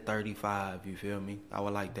right at the 35, you feel me? I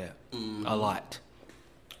would like that a lot.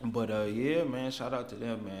 But yeah, man, shout out to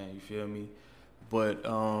them, man. You feel me? But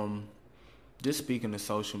just speaking of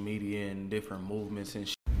social media and different movements and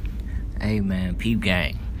shit. Hey, man, peep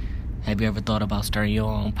gang. Have you ever thought about starting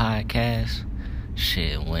your own podcast?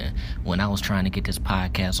 Shit, when I was trying to get this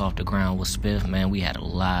podcast off the ground with Spiff, man, we had a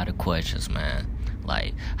lot of questions, man.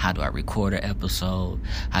 Like, how do I record an episode?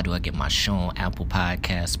 How do I get my show on Apple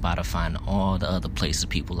Podcasts, Spotify, and all the other places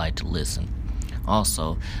people like to listen?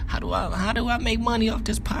 Also, how do I make money off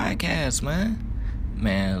this podcast, man?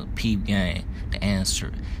 Man, peep gang, the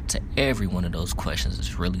answer to every one of those questions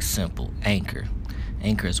is really simple. Anchor.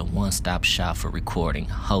 Anchor is a one-stop shop for recording,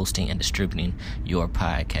 hosting, and distributing your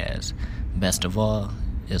podcast. Best of all,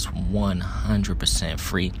 it's 100%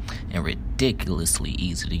 free and ridiculously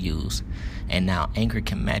easy to use. And now Anchor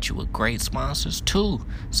can match you with great sponsors too,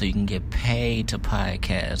 so you can get paid to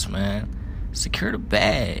podcast, man. Secure the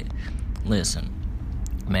bag. Listen,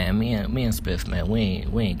 man, me and Spiff, man,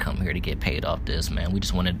 we ain't come here to get paid off this, man. We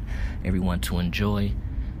just wanted everyone to enjoy,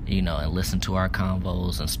 and listen to our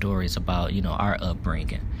convos and stories about, our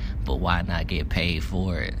upbringing. But why not get paid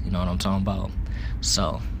for it? You know what I'm talking about?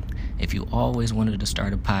 So, if you always wanted to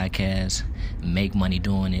start a podcast, make money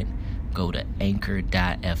doing it, go to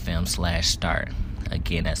anchor.fm/start.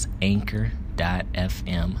 Again, that's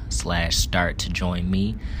anchor.fm/start to join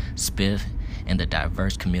me, Spiff, and the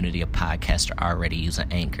diverse community of podcasters already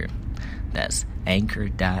using Anchor. That's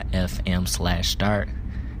anchor.fm/start.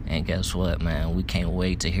 And guess what, man? We can't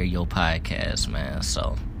wait to hear your podcast, man.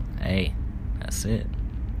 So, hey, that's it.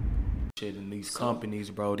 Shit in these companies,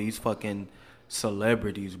 bro. These fucking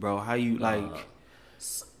celebrities, bro. How you like?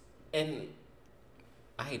 And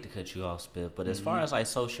I hate to cut you off, Spiff, but as far as like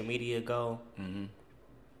social media go,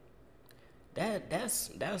 that's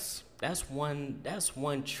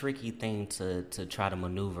one tricky thing to try to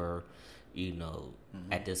maneuver,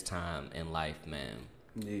 at this time in life, man.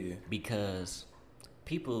 Yeah. Because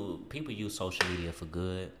people use social media for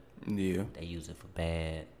good. Yeah. They use it for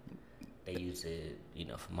bad. They use it,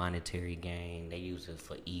 for monetary gain. They use it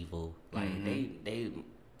for evil. Like they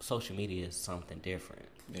social media is something different.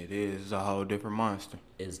 It is. It's a whole different monster.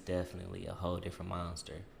 It's definitely a whole different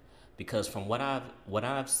monster. Because from what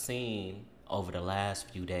I've seen over the last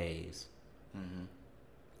few days,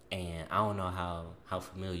 and I don't know how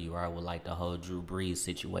familiar you are with like the whole Drew Brees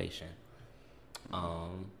situation.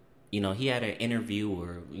 he had an interview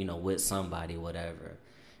or, with somebody, whatever.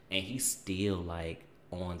 And he's still, like,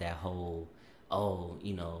 on that whole,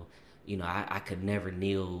 I could never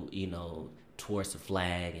kneel, towards the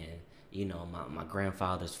flag. And, my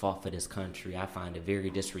grandfathers fought for this country. I find it very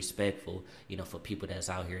disrespectful, for people that's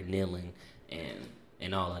out here kneeling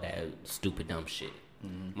and all of that stupid, dumb shit.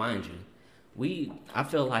 Mm-hmm. Mind you, I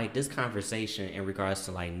feel like this conversation in regards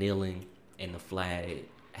to, like, kneeling and the flag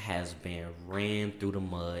has been ran through the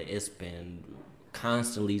mud. It's been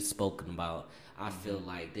constantly spoken about. I feel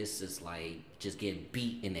like this is like just getting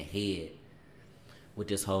beat in the head with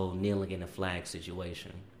this whole kneeling in the flag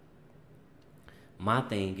situation. My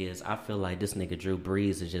thing is, I feel like this nigga Drew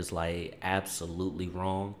Brees is just like absolutely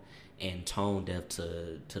wrong and tone deaf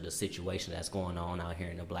to the situation that's going on out here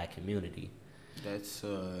in the black community. That's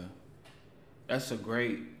a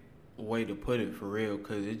great way to put it, for real,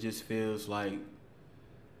 because it just feels like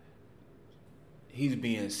he's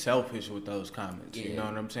being selfish with those comments. Yeah. You know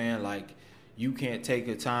what I'm saying? Like, you can't take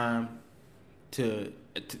a time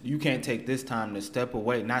you can't take this time to step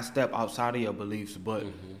away, not step outside of your beliefs, but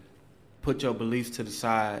put your beliefs to the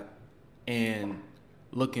side and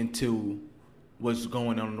look into what's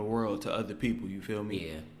going on in the world to other people. You feel me?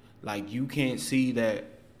 Yeah. Like, you can't see that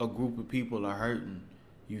a group of people are hurting.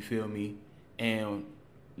 You feel me? And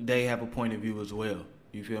they have a point of view as well.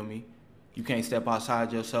 You feel me? You can't step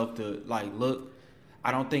outside yourself to, like, look. I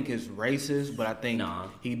don't think it's racist, but I think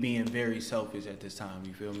he being very selfish at this time.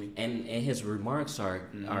 You feel me? And his remarks are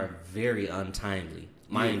very untimely,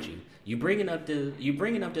 mind you. You bringing up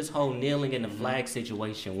this whole kneeling in the flag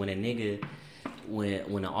situation when a nigga,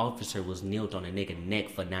 when an officer was kneeled on a nigga neck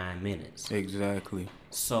for 9 minutes. Exactly.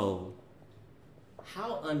 So,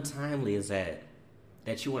 how untimely is that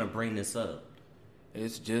you want to bring this up?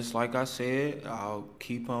 It's just like I said. I'll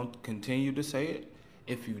continue to say it.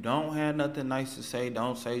 If you don't have nothing nice to say,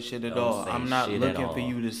 don't say shit at all. I'm not looking for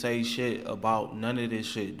you to say shit about none of this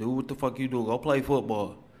shit. Do what the fuck you do. Go play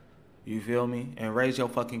football. You feel me? And raise your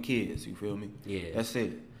fucking kids. You feel me? Yeah. That's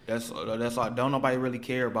it. That's all. Don't nobody really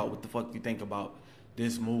care about what the fuck you think about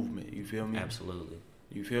this movement. You feel me? Absolutely.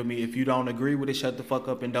 You feel me? If you don't agree with it, shut the fuck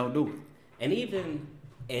up and don't do it. And even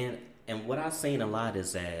and what I've seen a lot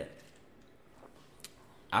is that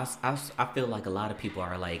I feel like a lot of people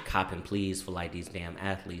are like copping pleas for like these damn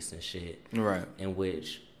athletes and shit. Right. In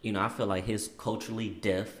which, I feel like his culturally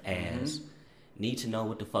deaf ass need to know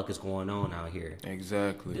what the fuck is going on out here.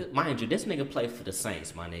 Exactly. Mind you, this nigga play for the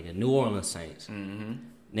Saints, my nigga. New Orleans Saints. Mm-hmm.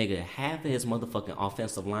 Nigga, half of his motherfucking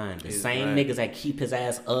offensive line, the same niggas that keep his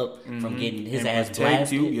ass up from getting his ass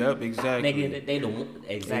blasted. You. Yep, exactly. Nigga, they the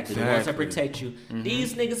ones that protect you. Mm-hmm.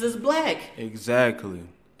 These niggas is black. Exactly.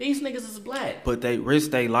 These niggas is black. But they risk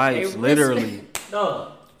their lives, literally.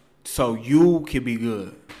 No. So you can be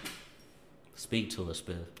good. Speak to us,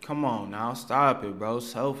 Bill. Come on now, stop it, bro.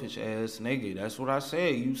 Selfish ass nigga. That's what I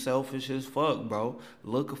said. You selfish as fuck, bro.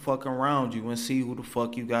 Look a fuck around you and see who the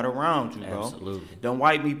fuck you got around you, bro. Absolutely. Them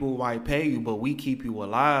white people might pay you, but we keep you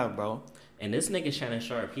alive, bro. And this nigga Shannon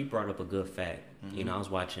Sharp, he brought up a good fact. Mm-hmm. I was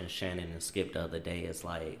watching Shannon and Skip the other day. It's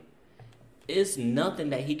like, it's nothing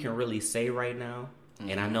that he can really say right now.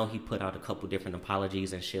 And I know he put out a couple different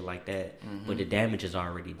apologies and shit like that, but the damage is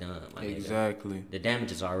already done. Exactly. Nigga. The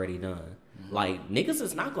damage is already done. Like, niggas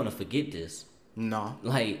is not gonna forget this. No.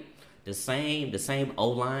 Like, the same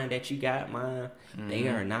O-line that you got, man, they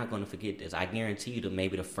are not gonna forget this. I guarantee you that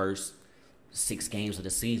maybe the first 6 games of the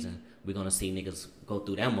season, we're gonna see niggas go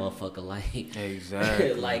through that motherfucker like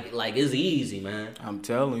exactly. like it's easy, man. I'm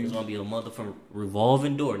telling you. It's gonna be a motherfucking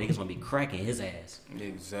revolving door. Niggas gonna be cracking his ass.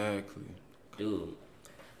 Exactly. Dude.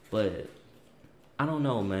 But I don't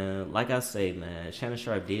know, man. Like I say, man, Shannon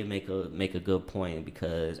Sharp did make a good point,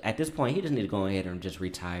 because at this point he just need to go ahead and just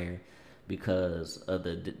retire because of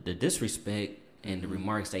the disrespect and the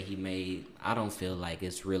remarks that he made. I don't feel like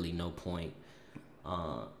it's really no point.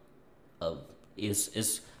 I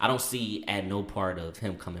don't see at no part of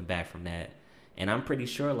him coming back from that. And I'm pretty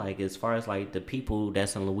sure, like, as far as like the people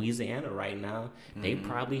that's in Louisiana right now, they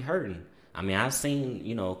probably hurting. I mean, I've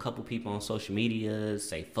seen, a couple people on social media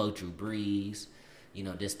say, fuck Drew Brees,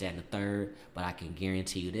 this, that, and the third. But I can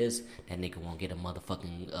guarantee you this, that nigga won't get a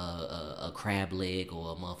motherfucking a crab leg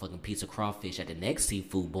or a motherfucking piece of crawfish at the next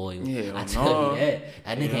seafood boil. I tell you that.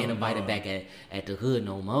 That nigga ain't invited back at the hood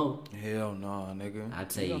no more. Hell no, nigga. I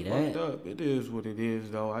tell you that. Up. It is what it is,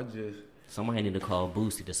 though. Somebody need to call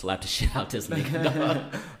Boosie to slap the shit out this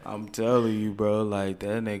nigga. I'm telling you, bro. Like,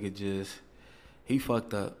 that nigga just... He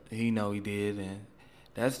fucked up. He know he did, and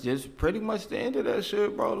that's just pretty much the end of that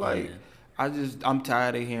shit, bro. Like, I'm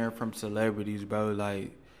tired of hearing from celebrities, bro,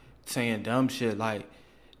 like, saying dumb shit. Like,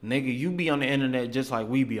 Nigga, you be on the internet just like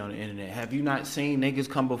we be on the internet. Have you not seen niggas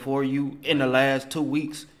come before you in the last 2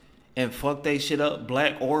 weeks and fuck they shit up,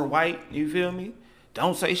 black or white? You feel me?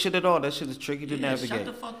 Don't say shit at all. That shit is tricky to navigate. Shut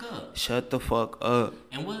the fuck up. Shut the fuck up.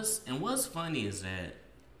 And what's funny is that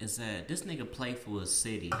this nigga played for a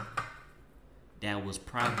city that was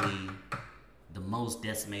probably the most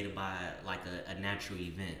decimated by like a natural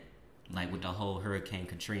event, like with the whole Hurricane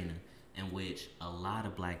Katrina, in which a lot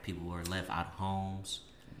of black people were left out of homes,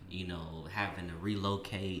 you know, having to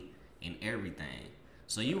relocate and everything.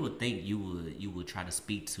 So you would think you would try to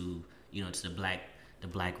speak to, you know, to the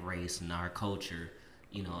black race and our culture,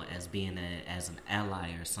 you know, as being as an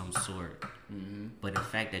ally or some sort. Mm-hmm. But the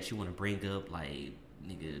fact that you want to bring up like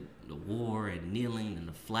nigga the war and kneeling and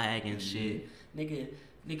the flag and shit, nigga,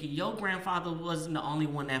 your grandfather wasn't the only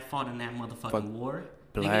one that fought in that motherfucking war.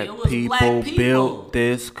 Black, nigga, people built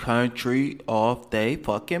this country off they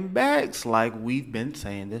fucking backs, like we've been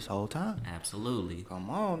saying this whole time. Absolutely. Come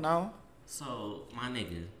on now. So my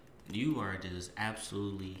nigga, you are just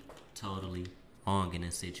absolutely, totally wrong in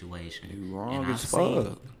this situation. You wrong as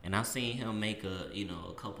fuck. And I've seen him make a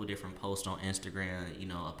couple different posts on Instagram, you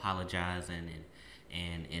know, apologizing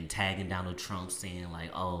and tagging Donald Trump, saying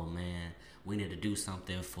like, "Oh man, we need to do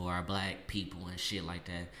something for our black people and shit like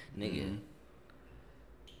that." Nigga,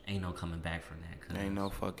 ain't no coming back from that. Ain't no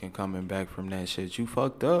fucking coming back from that shit. You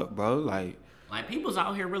fucked up, bro. Like people's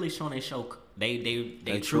out here really showing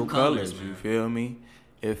they true colors, man. You feel me?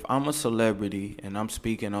 If I'm a celebrity and I'm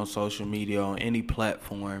speaking on social media on any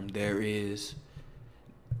platform there is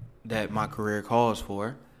that my career calls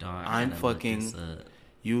for, Dog, I'm fucking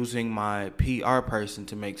using my PR person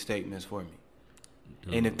to make statements for me.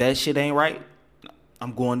 Dude. And if that shit ain't right,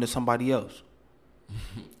 I'm going to somebody else.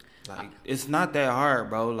 Like, it's not that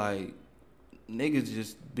hard, bro. Like, niggas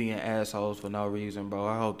just being assholes for no reason, bro.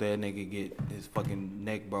 I hope that nigga get his fucking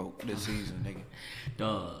neck broke this season, nigga.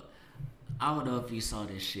 Dog, I don't know if you saw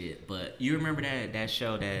this shit, but you remember that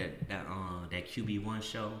show that QB1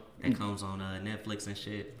 show that comes on Netflix and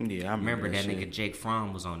shit? Yeah, I remember that shit. Nigga Jake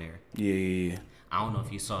Fromm was on there. Yeah. I don't know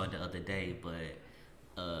if you saw it the other day, but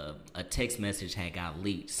a text message had got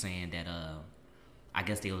leaked saying that I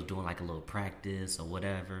guess they was doing like a little practice or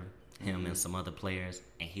whatever, him and some other players,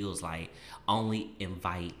 and he was like, only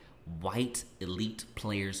invite white elite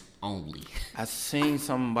players only. I seen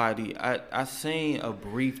somebody, I seen a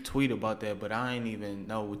brief tweet about that, but I ain't even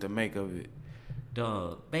know what to make of it.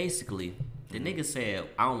 Dog, basically, the nigga said,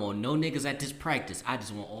 I don't want no niggas at this practice. I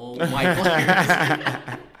just want all white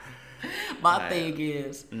players. My thing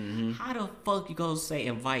is, how the fuck you gonna say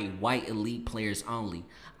invite white elite players only?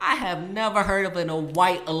 I have never heard of a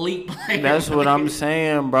white elite player. That's what I'm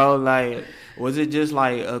saying, bro. Like, was it just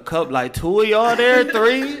like a cup, like 2 of y'all there,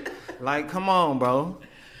 3? Like, come on, bro.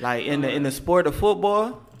 Like in the sport of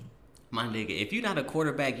football, my nigga, if you're not a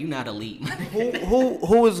quarterback, you're not elite.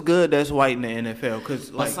 who is good that's white in the NFL?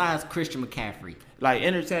 Cause like, besides Christian McCaffrey. Like,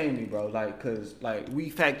 entertain me, bro. Like, cause like we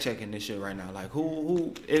fact checking this shit right now. Like,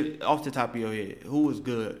 who off the top of your head, who is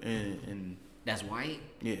good in that's white?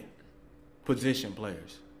 Yeah, position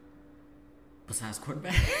players. Besides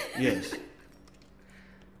quarterback? Yes.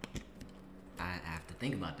 I have to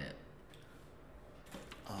think about that.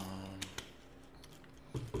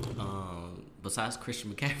 Besides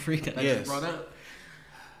Christian McCaffrey that I just brought up.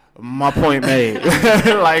 My point made.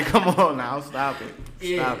 Like, come on now, stop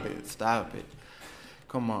it. Stop it.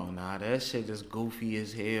 Come on now, that shit just goofy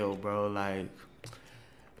as hell, bro. Like,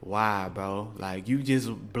 why, bro? Like, you just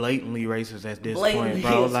blatantly racist at this point,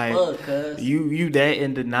 bro. Like, you that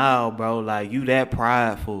in denial, bro. Like, you that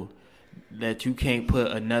prideful that you can't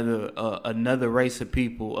put another race of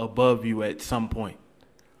people above you at some point.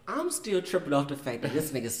 I'm still tripping off the fact that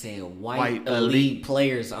this nigga said white elite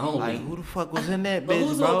players only. Like, who the fuck was in that bitch,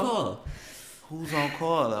 who's bro? On call? Who's on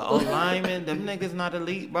call? Oh, lineman? Them niggas not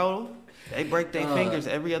elite, bro. They break their fingers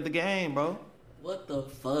every other game, bro. What the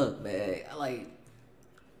fuck, man? Like,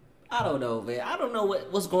 I don't know, man. I don't know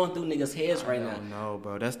what's going through niggas' heads right now. I don't know,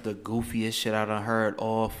 bro. That's the goofiest shit I done heard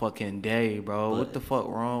all fucking day, bro. What the fuck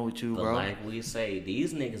wrong with you, bro? Like we say,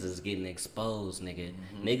 these niggas is getting exposed, nigga.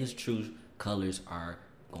 Niggas' true colors are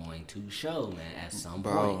going to show, man, at some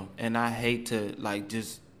point. And I hate to, like,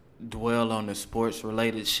 just dwell on the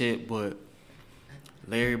sports-related shit, but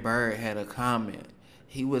Larry Bird had a comment.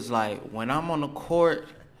 He was like, when I'm on the court,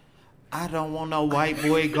 I don't want no white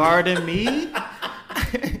boy guarding me.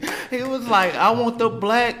 He was like, I want the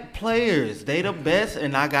black players. They the best,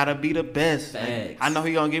 and I gotta be the best. I know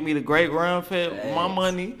he gonna give me the great run for my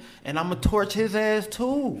money, and I'm gonna torch his ass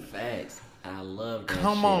too. Facts. I love that.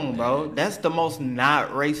 Come on, bro. That's the most not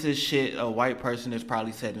racist shit a white person has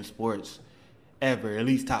probably said in sports ever. At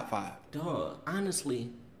least top 5. Dog, honestly,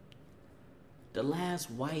 the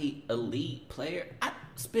last white elite player,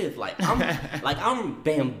 Spiff, I'm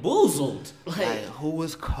bamboozled. Like, who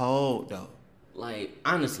was cold though? Like,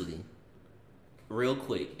 honestly, real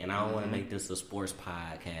quick, and I don't want to make this a sports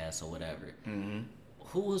podcast or whatever. Mm-hmm.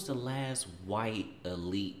 Who was the last white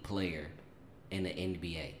elite player in the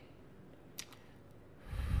NBA?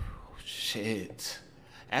 Shit.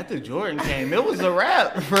 After Jordan came, it was a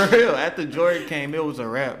wrap. For real. After Jordan came, it was a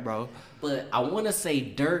wrap, bro. But I want to say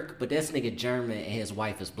Dirk, but that's nigga German and his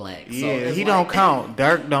wife is black. Yeah, so he don't count.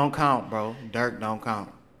 Dirk don't count, bro. Dirk don't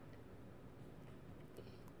count.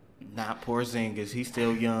 Not Porzingis. He's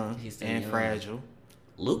still young and fragile.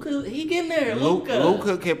 Luka, he getting there.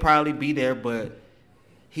 Luka could probably be there, but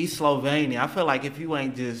he's Slovenian. I feel like if you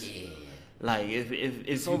ain't just like if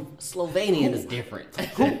Slovenian is different.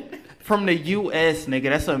 From the U.S., nigga,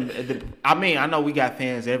 that's I mean, I know we got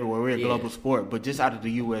fans everywhere. We're a global sport, but just out of the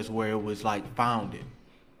U.S. where it was like founded.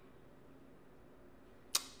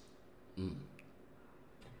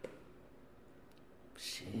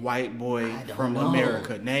 White boy from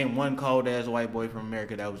America. Name one cold ass white boy from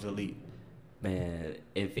America that was elite. Man,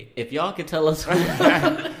 if y'all can tell us,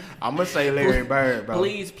 I'm gonna say Larry Bird, bro.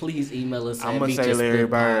 Please email us. I'm gonna say Larry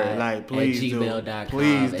Bird. Like, please do.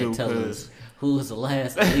 Please do, tell us who's the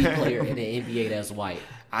last elite player in the NBA that's white.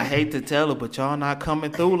 I hate to tell it, but y'all not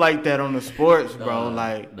coming through like that on the sports, bro.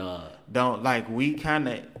 Don't we kind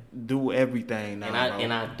of do everything now,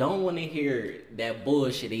 and I don't want to hear that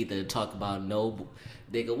bullshit either. To talk about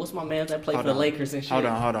nigga, what's my man that played for the Lakers and shit? Hold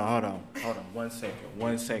on. 1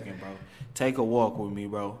 second, bro. Take a walk with me,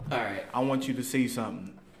 bro. All right. I want you to see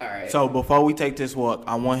something. All right. So before we take this walk,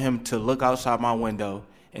 I want him to look outside my window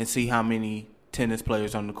and see how many tennis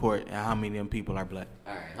players on the court and how many of them people are black.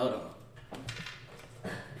 All right, hold on.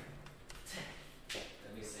 Let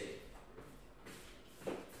me see.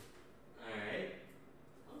 All right.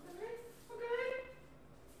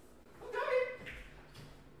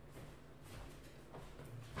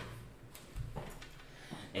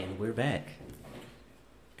 Okay. And we're back.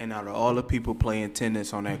 And out of all the people playing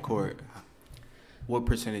tennis on that court, what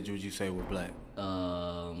percentage would you say were black?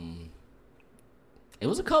 It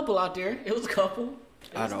was a couple out there.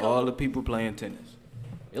 Out of all the people playing tennis.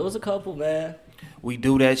 It was a couple, man. We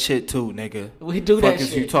do that shit too, nigga. We do that shit. What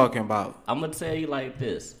is you talking about? I'm going to tell you like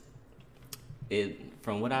this.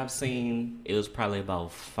 From what I've seen, it was probably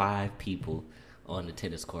about 5 people on the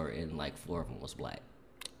tennis court and like 4 of them was black.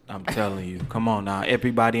 I'm telling you. Come on now.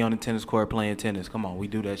 Everybody on the tennis court playing tennis. Come on. We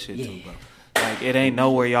do that shit too, bro. Like, it ain't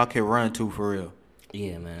nowhere y'all can run to for real.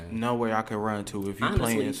 Yeah, man. Nowhere y'all can run to. If you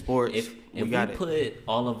playing sports, if we put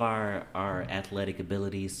all of our athletic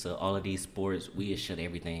abilities to all of these sports, we'll shut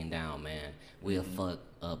everything down, man. We'll fuck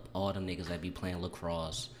up all them niggas that be playing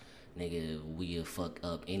lacrosse. Nigga, we'll fuck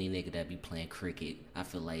up any nigga that be playing cricket. I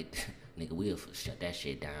feel like, nigga, we'll shut that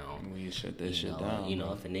shit down. We'll shut that shit down. You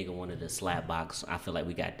know, if a nigga wanted to slap box, I feel like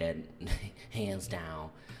we got that hands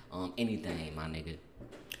down. Anything, my nigga.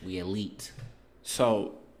 We elite.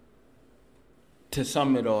 So, to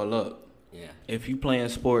sum it all up, if you playing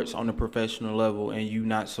sports on a professional level and you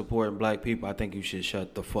not supporting black people, I think you should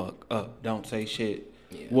shut the fuck up. Don't say shit.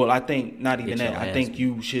 Yeah. Well, I think not even that. I think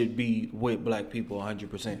you should be with black people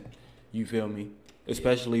 100%. You feel me?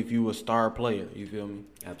 Especially if you a star player. You feel me?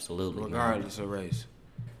 Absolutely. Regardless of race.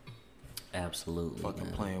 Absolutely.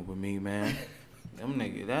 Fucking playing with me, man. That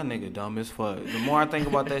nigga dumb as fuck. The more I think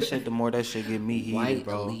about that shit, the more that shit get me heated,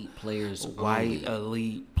 bro. Elite players White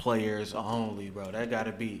elite players only, bro. That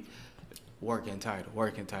gotta be working title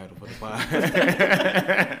for the pod.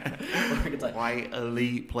 White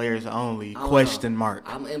elite players only, question mark.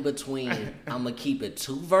 I'm in between. I'm gonna keep it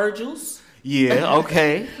 2 Virgils. Yeah,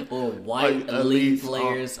 okay. Or white elite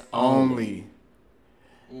players only.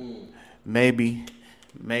 Maybe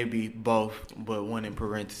both, but one in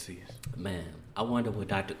parentheses. Man, I wonder what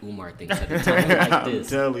Dr. Umar thinks at a time like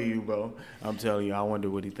this. I'm telling you, bro. I wonder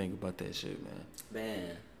what he think about that shit, man.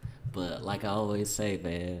 Man, but like I always say,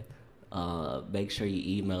 man, make sure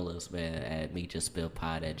you email us, man, at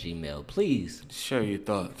meetyourspillpod@gmail. Please. Share your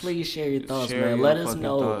thoughts. Please share your thoughts, man. Let us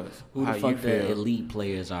know who the fuck the elite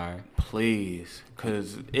players are. Please,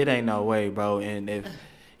 because it ain't no way, bro. And if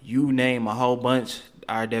you name a whole bunch,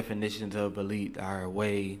 our definitions of elite are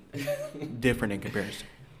way different in comparison.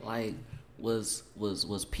 Like, was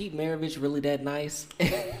Pete Maravich really that nice?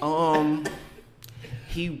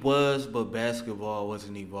 He was, but basketball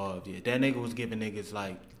wasn't evolved yet. That nigga was giving niggas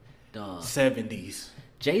like 70s.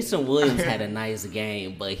 Jason Williams had a nice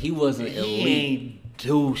game, but he wasn't elite. He ain't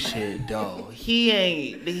do shit though. He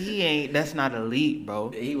ain't. That's not elite, bro.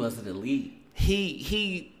 He wasn't elite.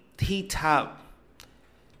 He top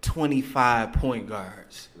 25 point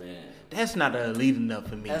guards. Man. That's not elite enough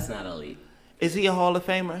for me. That's not elite. Is he a Hall of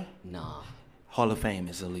Famer? Nah. Hall of Fame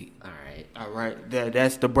is elite. All right.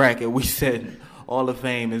 That's the bracket we said. Hall of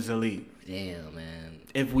Fame is elite. Damn, man.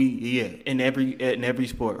 In every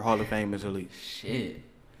sport, Hall of Fame is elite. Shit.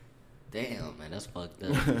 Damn, man, that's fucked up.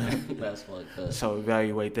 Man. That's fucked up. So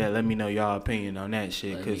evaluate that. Let me know y'all opinion on that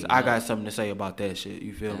shit, because I got something to say about that shit.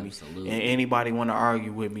 You feel Absolutely. me? And anybody want to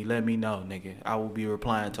argue with me, let me know, nigga. I will be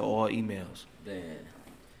replying to all emails. Man.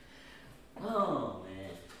 Oh, man.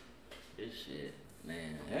 This shit,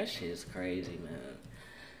 man. That shit's crazy, man.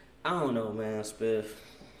 I don't know, man, Spiff.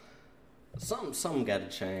 Something got to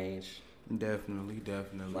change. Definitely.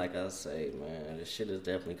 Like I say, man, this shit is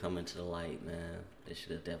definitely coming to the light, man. This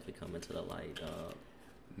shit is definitely coming to the light, dog.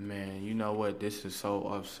 Man, you know what? This is so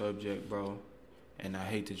off subject, bro. And I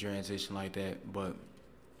hate to transition like that, but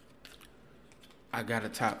I got a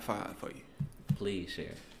top 5 for you. Please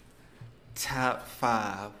share. Top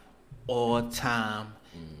 5 all-time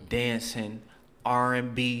dancing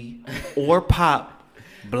R&B or pop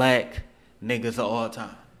black niggas of all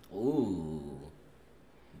time. Ooh.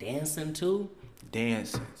 Dancing too?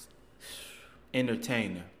 Dancing.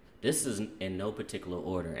 Entertainer. This is in no particular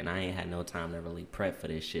order, and I ain't had no time to really prep for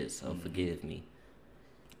this shit, so forgive me.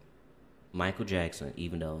 Michael Jackson,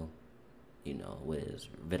 even though, you know, with his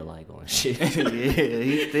vitiligo and shit. Yeah,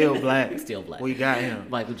 he's still black. He's still black. We got him.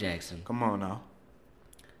 Michael Jackson. Come on now.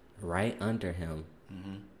 Right under him,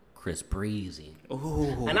 Chris Breezy.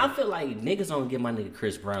 Ooh. And I feel like niggas don't give my nigga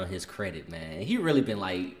Chris Brown his credit, man. He really been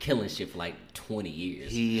like killing shit for like 20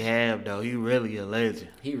 years. He have though. He really a legend.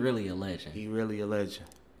 He really a legend.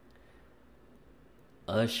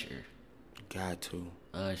 Usher. Got to.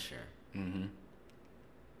 Usher.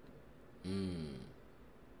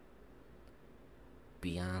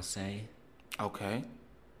 Beyonce. Okay.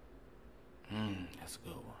 That's a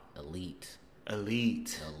good one. Elite.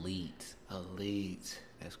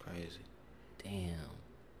 That's crazy. Damn.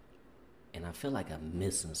 And I feel like I'm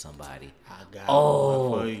missing somebody. I got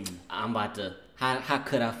one for you. I'm about to. How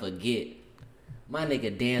could I forget? My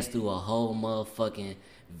nigga danced through a whole motherfucking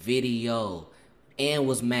video and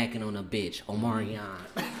was macking on a bitch, Omarion.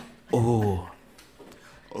 Oh.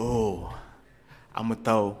 I'ma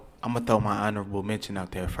throw my honorable mention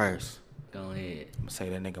out there first. Go ahead. I'ma say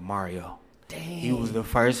that nigga Mario. Damn. He was the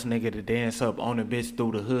first nigga to dance up on a bitch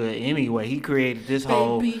through the hood. Anyway, he created this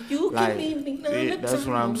whole that's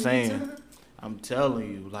what I'm saying. I'm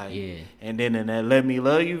telling you, like, and then in that "Let Me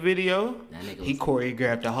Love You" video, he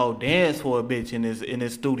choreographed a whole dance for a bitch in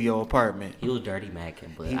his studio apartment. He was dirty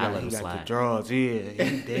macking, but I let him slide. He got the draws, He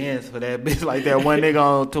danced for that bitch like that one nigga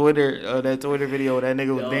on Twitter, that Twitter video, that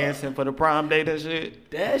nigga was dancing for the prom date and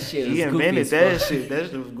shit. That shit he invented that shit.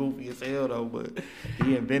 That shit was goofy as hell though, but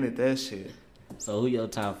he invented that shit. So who your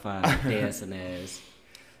top 5 dancing as?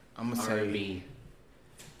 I'ma say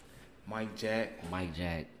Mike Jack.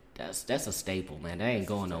 That's a staple, man. That ain't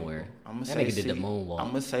going nowhere. That nigga did the moonwalk.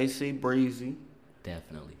 I'ma say C Breezy.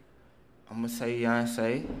 Definitely. I'ma say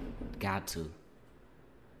Beyonce. Got to.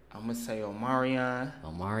 I'ma say Omarion.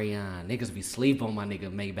 Niggas be sleep on my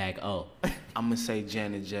nigga Maybach. Oh. I'ma say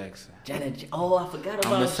Janet Jackson. I forgot about Janet.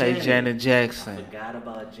 I'ma say Janet Jackson. I forgot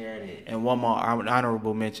about Janet. And one more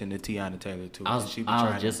honorable mention to Tiana Taylor too. I was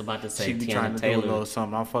just about to say she be Tiana trying to Taylor. do a little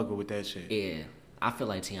something. I'm fucking with that shit. Yeah. I feel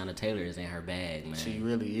like Tiana Taylor is in her bag, man. She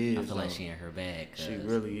really is. I feel like she in her bag. She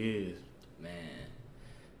really is. Man.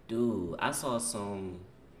 Dude, I saw some...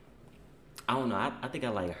 I don't know. I think I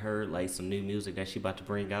like heard like some new music that she about to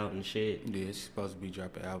bring out and shit. Yeah, she's supposed to be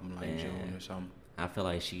dropping an album like June or something. I feel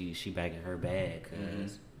like she back in her bag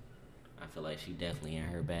because I feel like she definitely in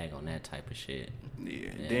her bag on that type of shit.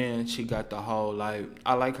 Yeah. Then she got the whole like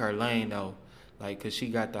I like her lane though, like cause she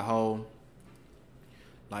got the whole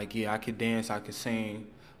like I could dance, I could sing,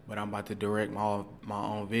 but I'm about to direct my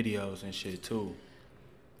own videos and shit too.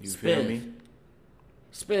 You feel me?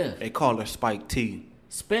 Spiff. They call her Spike T.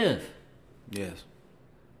 Spiff. Yes.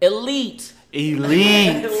 Elite.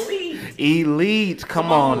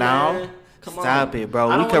 Come on now. Stop it, bro.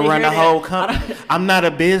 We can run the whole company. I'm not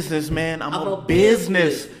a businessman. I'm a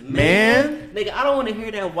business man. Nigga, I don't want to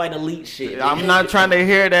hear that white elite shit. Nigga. I'm not trying to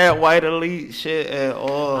hear that white elite shit at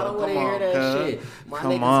all. I don't want to hear that shit. My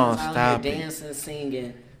Come on, stop stop it. Dancing,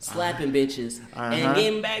 singing, slapping bitches, and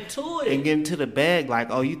getting back to it. And getting to the bag like,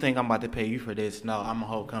 oh, you think I'm about to pay you for this? No, I'm a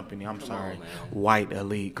whole company. I'm sorry. White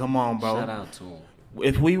elite. Come on, bro. Shout out to him.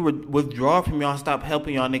 If we withdraw from y'all, stop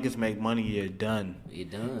helping y'all niggas make money, you're done.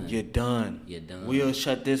 You're done. We'll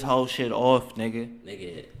shut this whole shit off, nigga.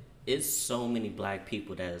 Nigga, it's so many black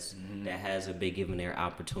people that hasn't been given their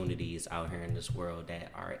opportunities out here in this world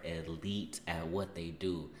that are elite at what they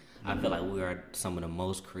do. I feel like we are some of the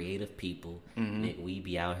most creative people. Nigga, we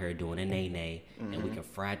be out here doing a nay-nay, and we can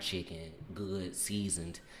fry chicken, good,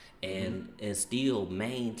 seasoned, and still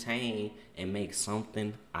maintain and make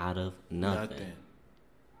something out of nothing.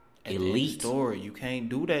 Elite story. You can't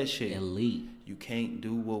do that shit. Elite. You can't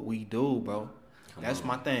do what we do, bro. That's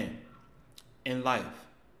my thing. In life,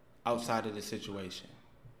 outside of the situation,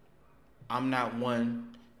 I'm not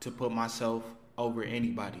one to put myself over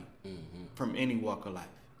anybody from any walk of life.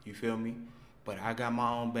 You feel me? But I got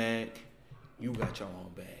my own bag. You got your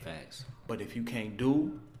own bag. Facts. But if you can't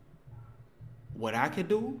do what I can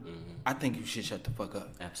do, I think you should shut the fuck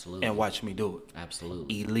up. Absolutely. And watch me do it.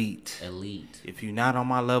 Absolutely. Elite. If you're not on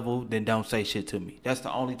my level, then don't say shit to me. That's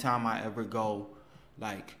the only time I ever go,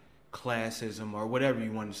 like, classism or whatever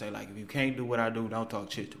you want to say. Like, if you can't do what I do, don't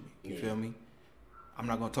talk shit to me. You feel me? I'm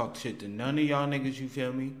not going to talk shit to none of y'all niggas, you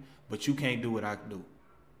feel me? But you can't do what I can do.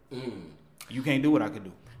 You can't do what I can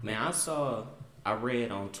do. Man, I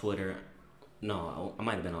read on Twitter, no, I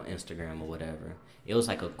might have been on Instagram or whatever. It was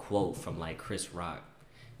like a quote from like Chris Rock.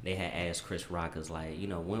 They had asked Chris Rock, is like, you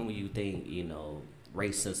know, when will you think, you know,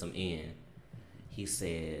 racism end? He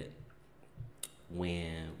said,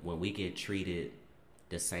 when we get treated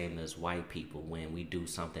the same as white people, when we do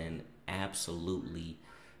something absolutely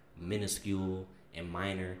minuscule and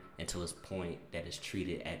minor until it's point that is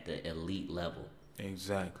treated at the elite level.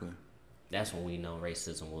 Exactly. That's when we know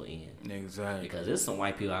racism will end. Exactly. Because there's some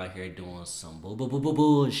white people out here doing some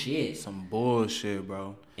bullshit. Some bullshit,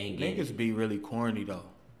 bro. And niggas be really corny, though.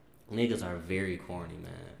 Niggas are very corny,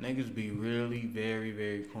 man. Niggas be really very,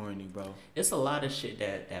 very corny, bro. It's a lot of shit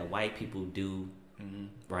that white people do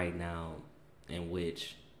right now in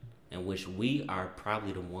which we are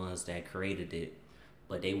probably the ones that created it,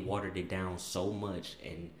 but they watered it down so much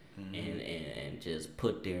and just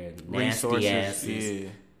put their nasty asses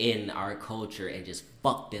in our culture and just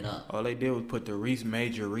fucked it up. All they did was put the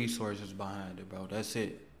major resources behind it, bro. That's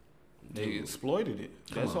it. They exploited it.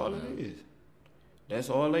 That's all it is. That's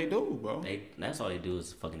all they do, bro. That's all they do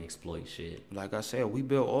is fucking exploit shit. Like I said, we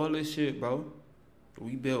built all this shit, bro.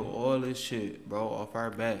 We built all this shit, bro, off our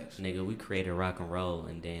backs. Nigga, we created rock and roll,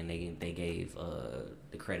 and then they gave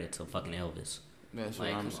the credit to fucking Elvis. That's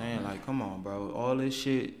like, what I'm saying. Like, come on, bro. All this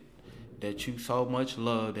shit that you so much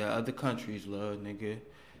love, that other countries love, nigga,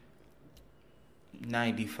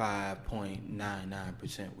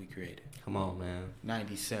 95.99% we created. Come on, man.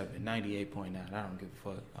 97, 98.9. I don't give a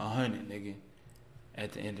fuck. 100, nigga.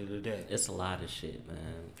 At the end of the day. It's a lot of shit,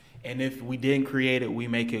 man. And if we didn't create it, we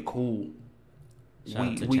make it cool. Shout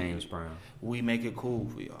out to James Brown. We make it cool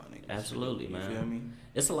for y'all niggas. Absolutely, man. You feel me?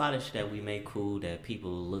 It's a lot of shit that we make cool that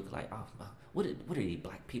people look like, oh, what are these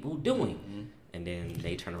black people doing? And then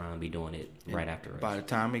they turn around and be doing it right after us. By the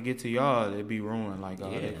time it get to y'all, it be ruined. Like,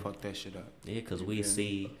 they fuck that shit up. Yeah, because we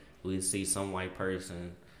see some white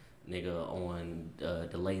person, nigga, on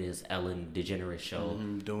the latest Ellen DeGeneres show.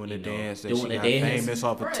 Doing the dance that doing she the got dance. famous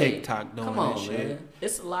off of TikTok doing that shit. Man.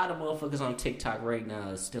 It's a lot of motherfuckers on TikTok right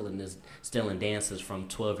now stealing dances from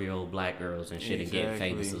 12-year-old black girls and shit and get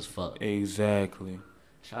famous as fuck. Exactly.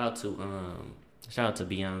 Shout out to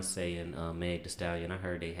Beyonce and Meg Thee Stallion. I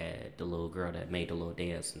heard they had the little girl that made the little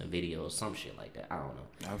dance in the video or some shit like that. I don't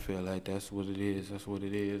know. I feel like that's what it is. That's what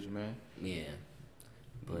it is, man. Yeah.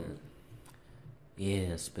 But,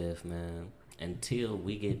 yeah, Spiff, man. Until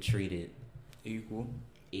we get treated equal,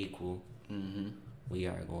 we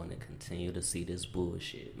are going to continue to see this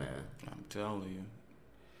bullshit, man. I'm telling you.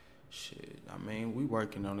 Shit. I mean, we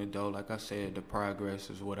working on it, though. Like I said, the progress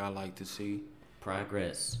is what I like to see.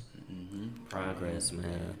 Progress,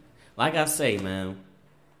 man. Like I say, man,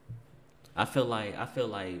 I feel like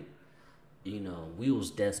you know, we was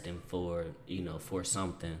destined for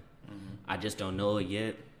something. I just don't know it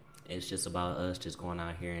yet. It's just about us just going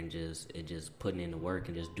out here and just putting in the work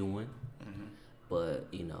and just doing. But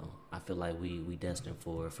you know, I feel like we destined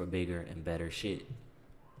for bigger and better shit.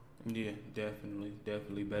 Yeah,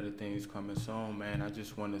 definitely better things coming soon, man. I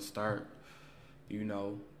just want to start, you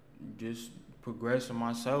know, just progressing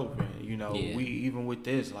myself, and we even with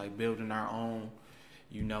this, like, building our own,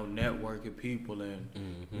 network of people and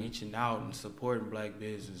reaching out and supporting black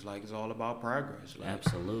business. Like, it's all about progress. Like,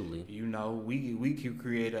 absolutely. We could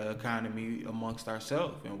create an economy amongst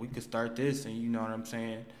ourselves, and we could start this, and you know what I'm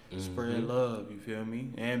saying, spread love, you feel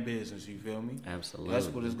me, and business, you feel me. Absolutely. That's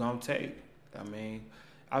what it's gonna take. I mean,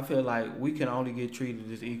 I feel like we can only get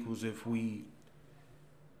treated as equals if we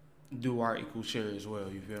do our equal share as well,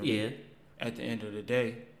 you feel me? Yeah. At the end of the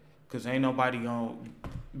day, because ain't nobody gonna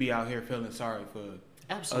be out here feeling sorry for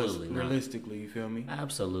Absolutely us not. Realistically, you feel me?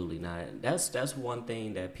 Absolutely not. That's one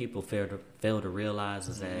thing that people fail to realize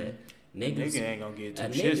is that niggas Nigga ain't gonna get two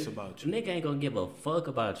shits about you. Nigga ain't gonna give a fuck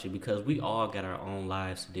about you because we all got our own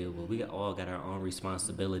lives to deal with. We all got our own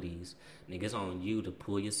responsibilities. Nigga, it's on you to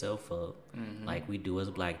pull yourself up like we do as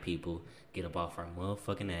black people. Get up off our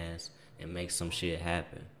motherfucking ass and make some shit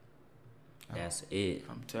happen. That's it.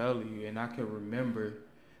 I'm telling you, and I can remember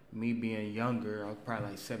me being younger. I was probably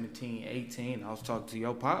like 17, 18. I was talking to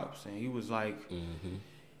your pops, and he was like,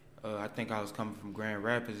 I think I was coming from Grand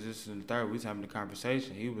Rapids. This is the third. We was having a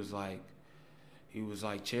conversation. He was like,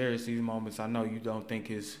 cherish these moments. I know you don't think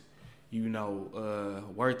it's,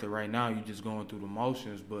 worth it right now. You just going through the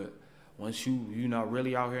motions, but once you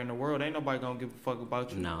really out here in the world, ain't nobody gonna give a fuck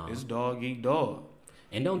about you. No. It's dog eat dog.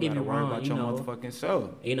 And don't get me wrong, about your motherfucking self.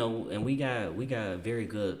 And we got very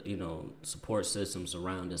good, support systems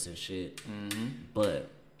around us and shit. But,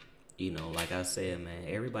 like I said, man,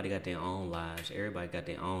 everybody got their own lives. Everybody got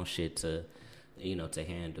their own shit to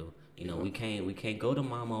handle. We can't go to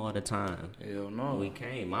mama all the time. Hell no. We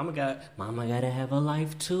can't. Mama gotta have a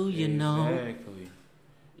life too, know. Exactly.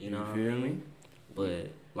 You know what I mean?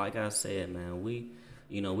 But like I said, man, we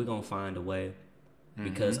gonna find a way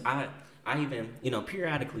because I even,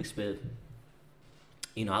 periodically spit.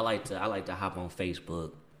 I like to hop on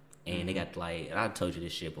Facebook, and they got and I told you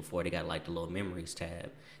this shit before. They got the little memories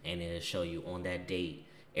tab, and it'll show you on that date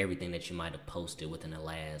everything that you might have posted within the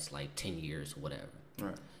last 10 years or whatever.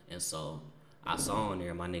 Right. And so I saw on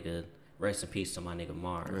there my nigga, rest in peace to my nigga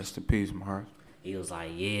Mars. Rest in peace, Mars. He was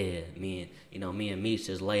like, yeah, me and Meech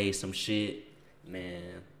just laid some shit,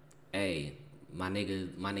 man. Hey, my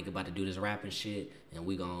nigga about to do this rapping shit, and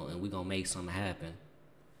we gonna make something happen.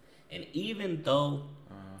 And even though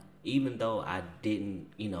I didn't,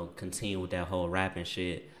 continue with that whole rapping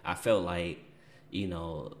shit, I felt like,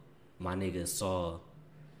 my nigga saw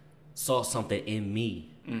something in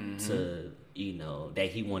me to, that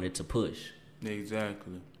he wanted to push.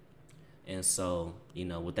 Exactly. And so,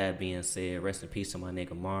 with that being said, rest in peace to my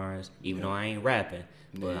nigga Mars. Even though I ain't rapping,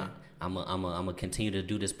 but I'm a continue to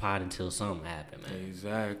do this pod until something happen, man.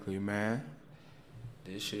 Exactly, man.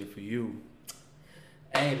 This shit for you.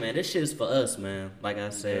 Hey, man, this shit's for us, man. Like I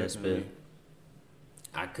said, Spit,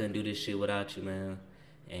 I couldn't do this shit without you, man.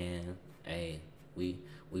 And hey, we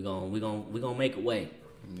gonna make a way.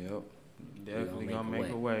 Yep, definitely gonna make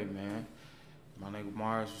a way, man. My nigga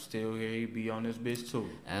Mars was still here. He'd be on this bitch too.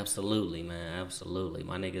 Absolutely, man. Absolutely.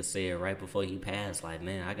 My nigga said right before he passed,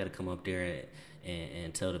 man, I gotta come up there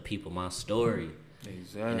and tell the people my story.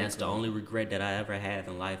 Exactly. And that's the only regret that I ever have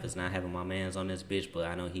in life is not having my mans on this bitch, but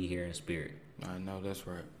I know he here in spirit. I know, that's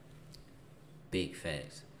right. Big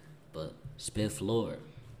facts. But Spiff Lord.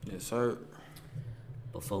 Yes, sir.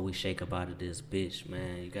 Before we shake up out of this bitch,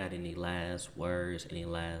 man, you got any last words, any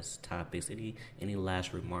last topics, any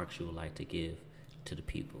last remarks you would like to give to the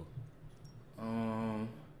people?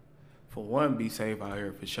 For one, be safe out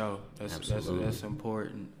here for sure. That's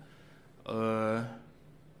important.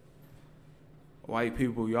 White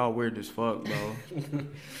people, y'all weird as fuck, bro.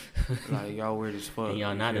 Y'all weird as fuck. And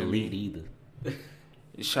y'all not elite either.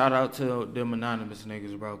 Shout out to them anonymous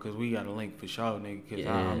niggas, bro, because we got a link for sure, nigga, because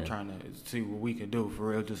I'm trying to see what we can do for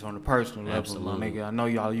real, just on a personal level, my nigga. I know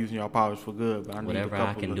y'all using y'all powers for good, but I need whatever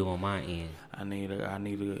I can do on my end. I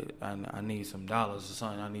need some dollars or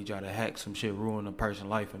something. I need y'all to hack some shit, ruin a person's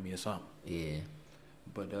life for me or something. Yeah.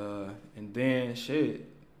 But, and then, shit,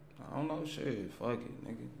 I don't know, shit, fuck it,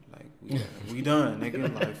 nigga. We done,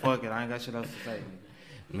 nigga. Fuck it, I ain't got shit else to say,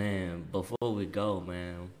 nigga. Man, before we go,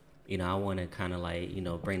 man, I want to kind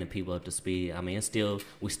of bring the people up to speed. I mean,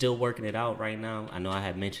 we're still working it out right now. I know I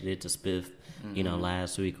had mentioned it to Spiff,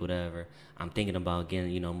 last week, whatever. I'm thinking about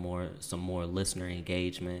getting, some more listener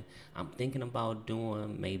engagement. I'm thinking about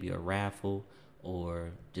doing maybe a raffle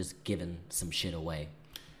or just giving some shit away.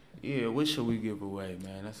 Yeah, what should we give away,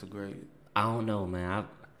 man? That's a great... I don't know, man.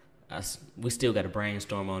 We still got to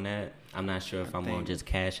brainstorm on that. I'm not sure if I'm going to just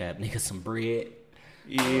cash app nigga some bread.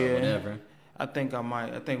 Yeah. Or whatever. I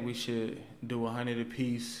think we should do 100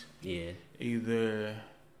 apiece. Yeah. Either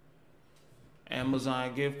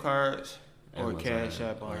Amazon gift cards or Cash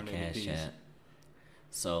App 100 apiece.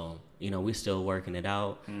 So, we still working it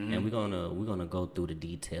out, and we're gonna go through the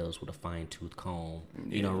details with a fine-tooth comb,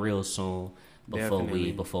 real soon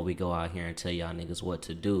before we go out here and tell y'all niggas what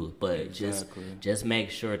to do. But just make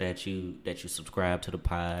sure that you subscribe to the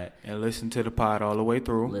pod and listen to the pod all the way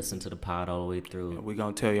through. And we're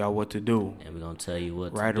gonna tell y'all what to do. And we're gonna tell you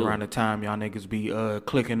what right to do. Around the time y'all niggas be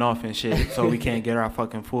clicking off and shit, so we can't get our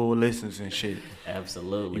fucking full listens and shit.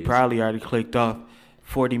 Absolutely. You probably already clicked off.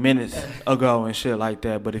 40 minutes ago and shit like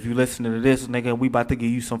that. But if you listen to this, nigga, we about to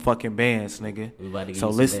give you some fucking bands, nigga. So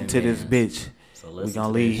listen to this bitch. We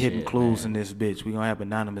gonna leave hidden clues in this bitch. We gonna have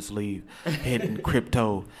anonymous leave hidden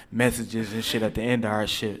crypto messages and shit at the end of our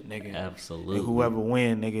shit, nigga. Absolutely. And whoever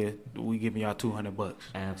win, nigga, we giving y'all $200.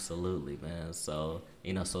 Absolutely, man. So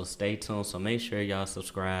so stay tuned. So make sure y'all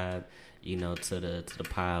subscribe, to the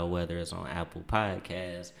pile, whether it's on Apple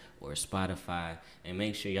Podcasts or Spotify, and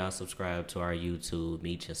make sure y'all subscribe to our YouTube.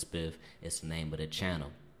 Meet Your Spiff. It's the name of the channel.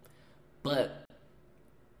 But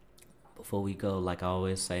before we go, like I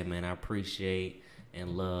always say, man, I appreciate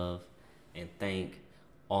and love and thank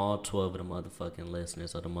all 12 of the motherfucking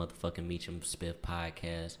listeners of the motherfucking Meet Your Spiff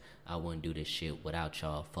podcast. I wouldn't do this shit without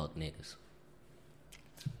y'all fuck niggas.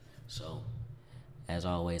 So, as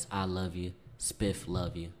always, I love you. Spiff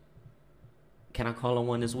love you. Can I call on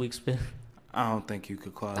one this week, Spiff? I don't think you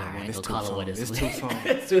could call it one. It's too soon.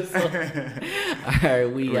 It's too soon. All right,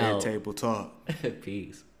 we Red out. Table Talk.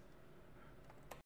 Peace.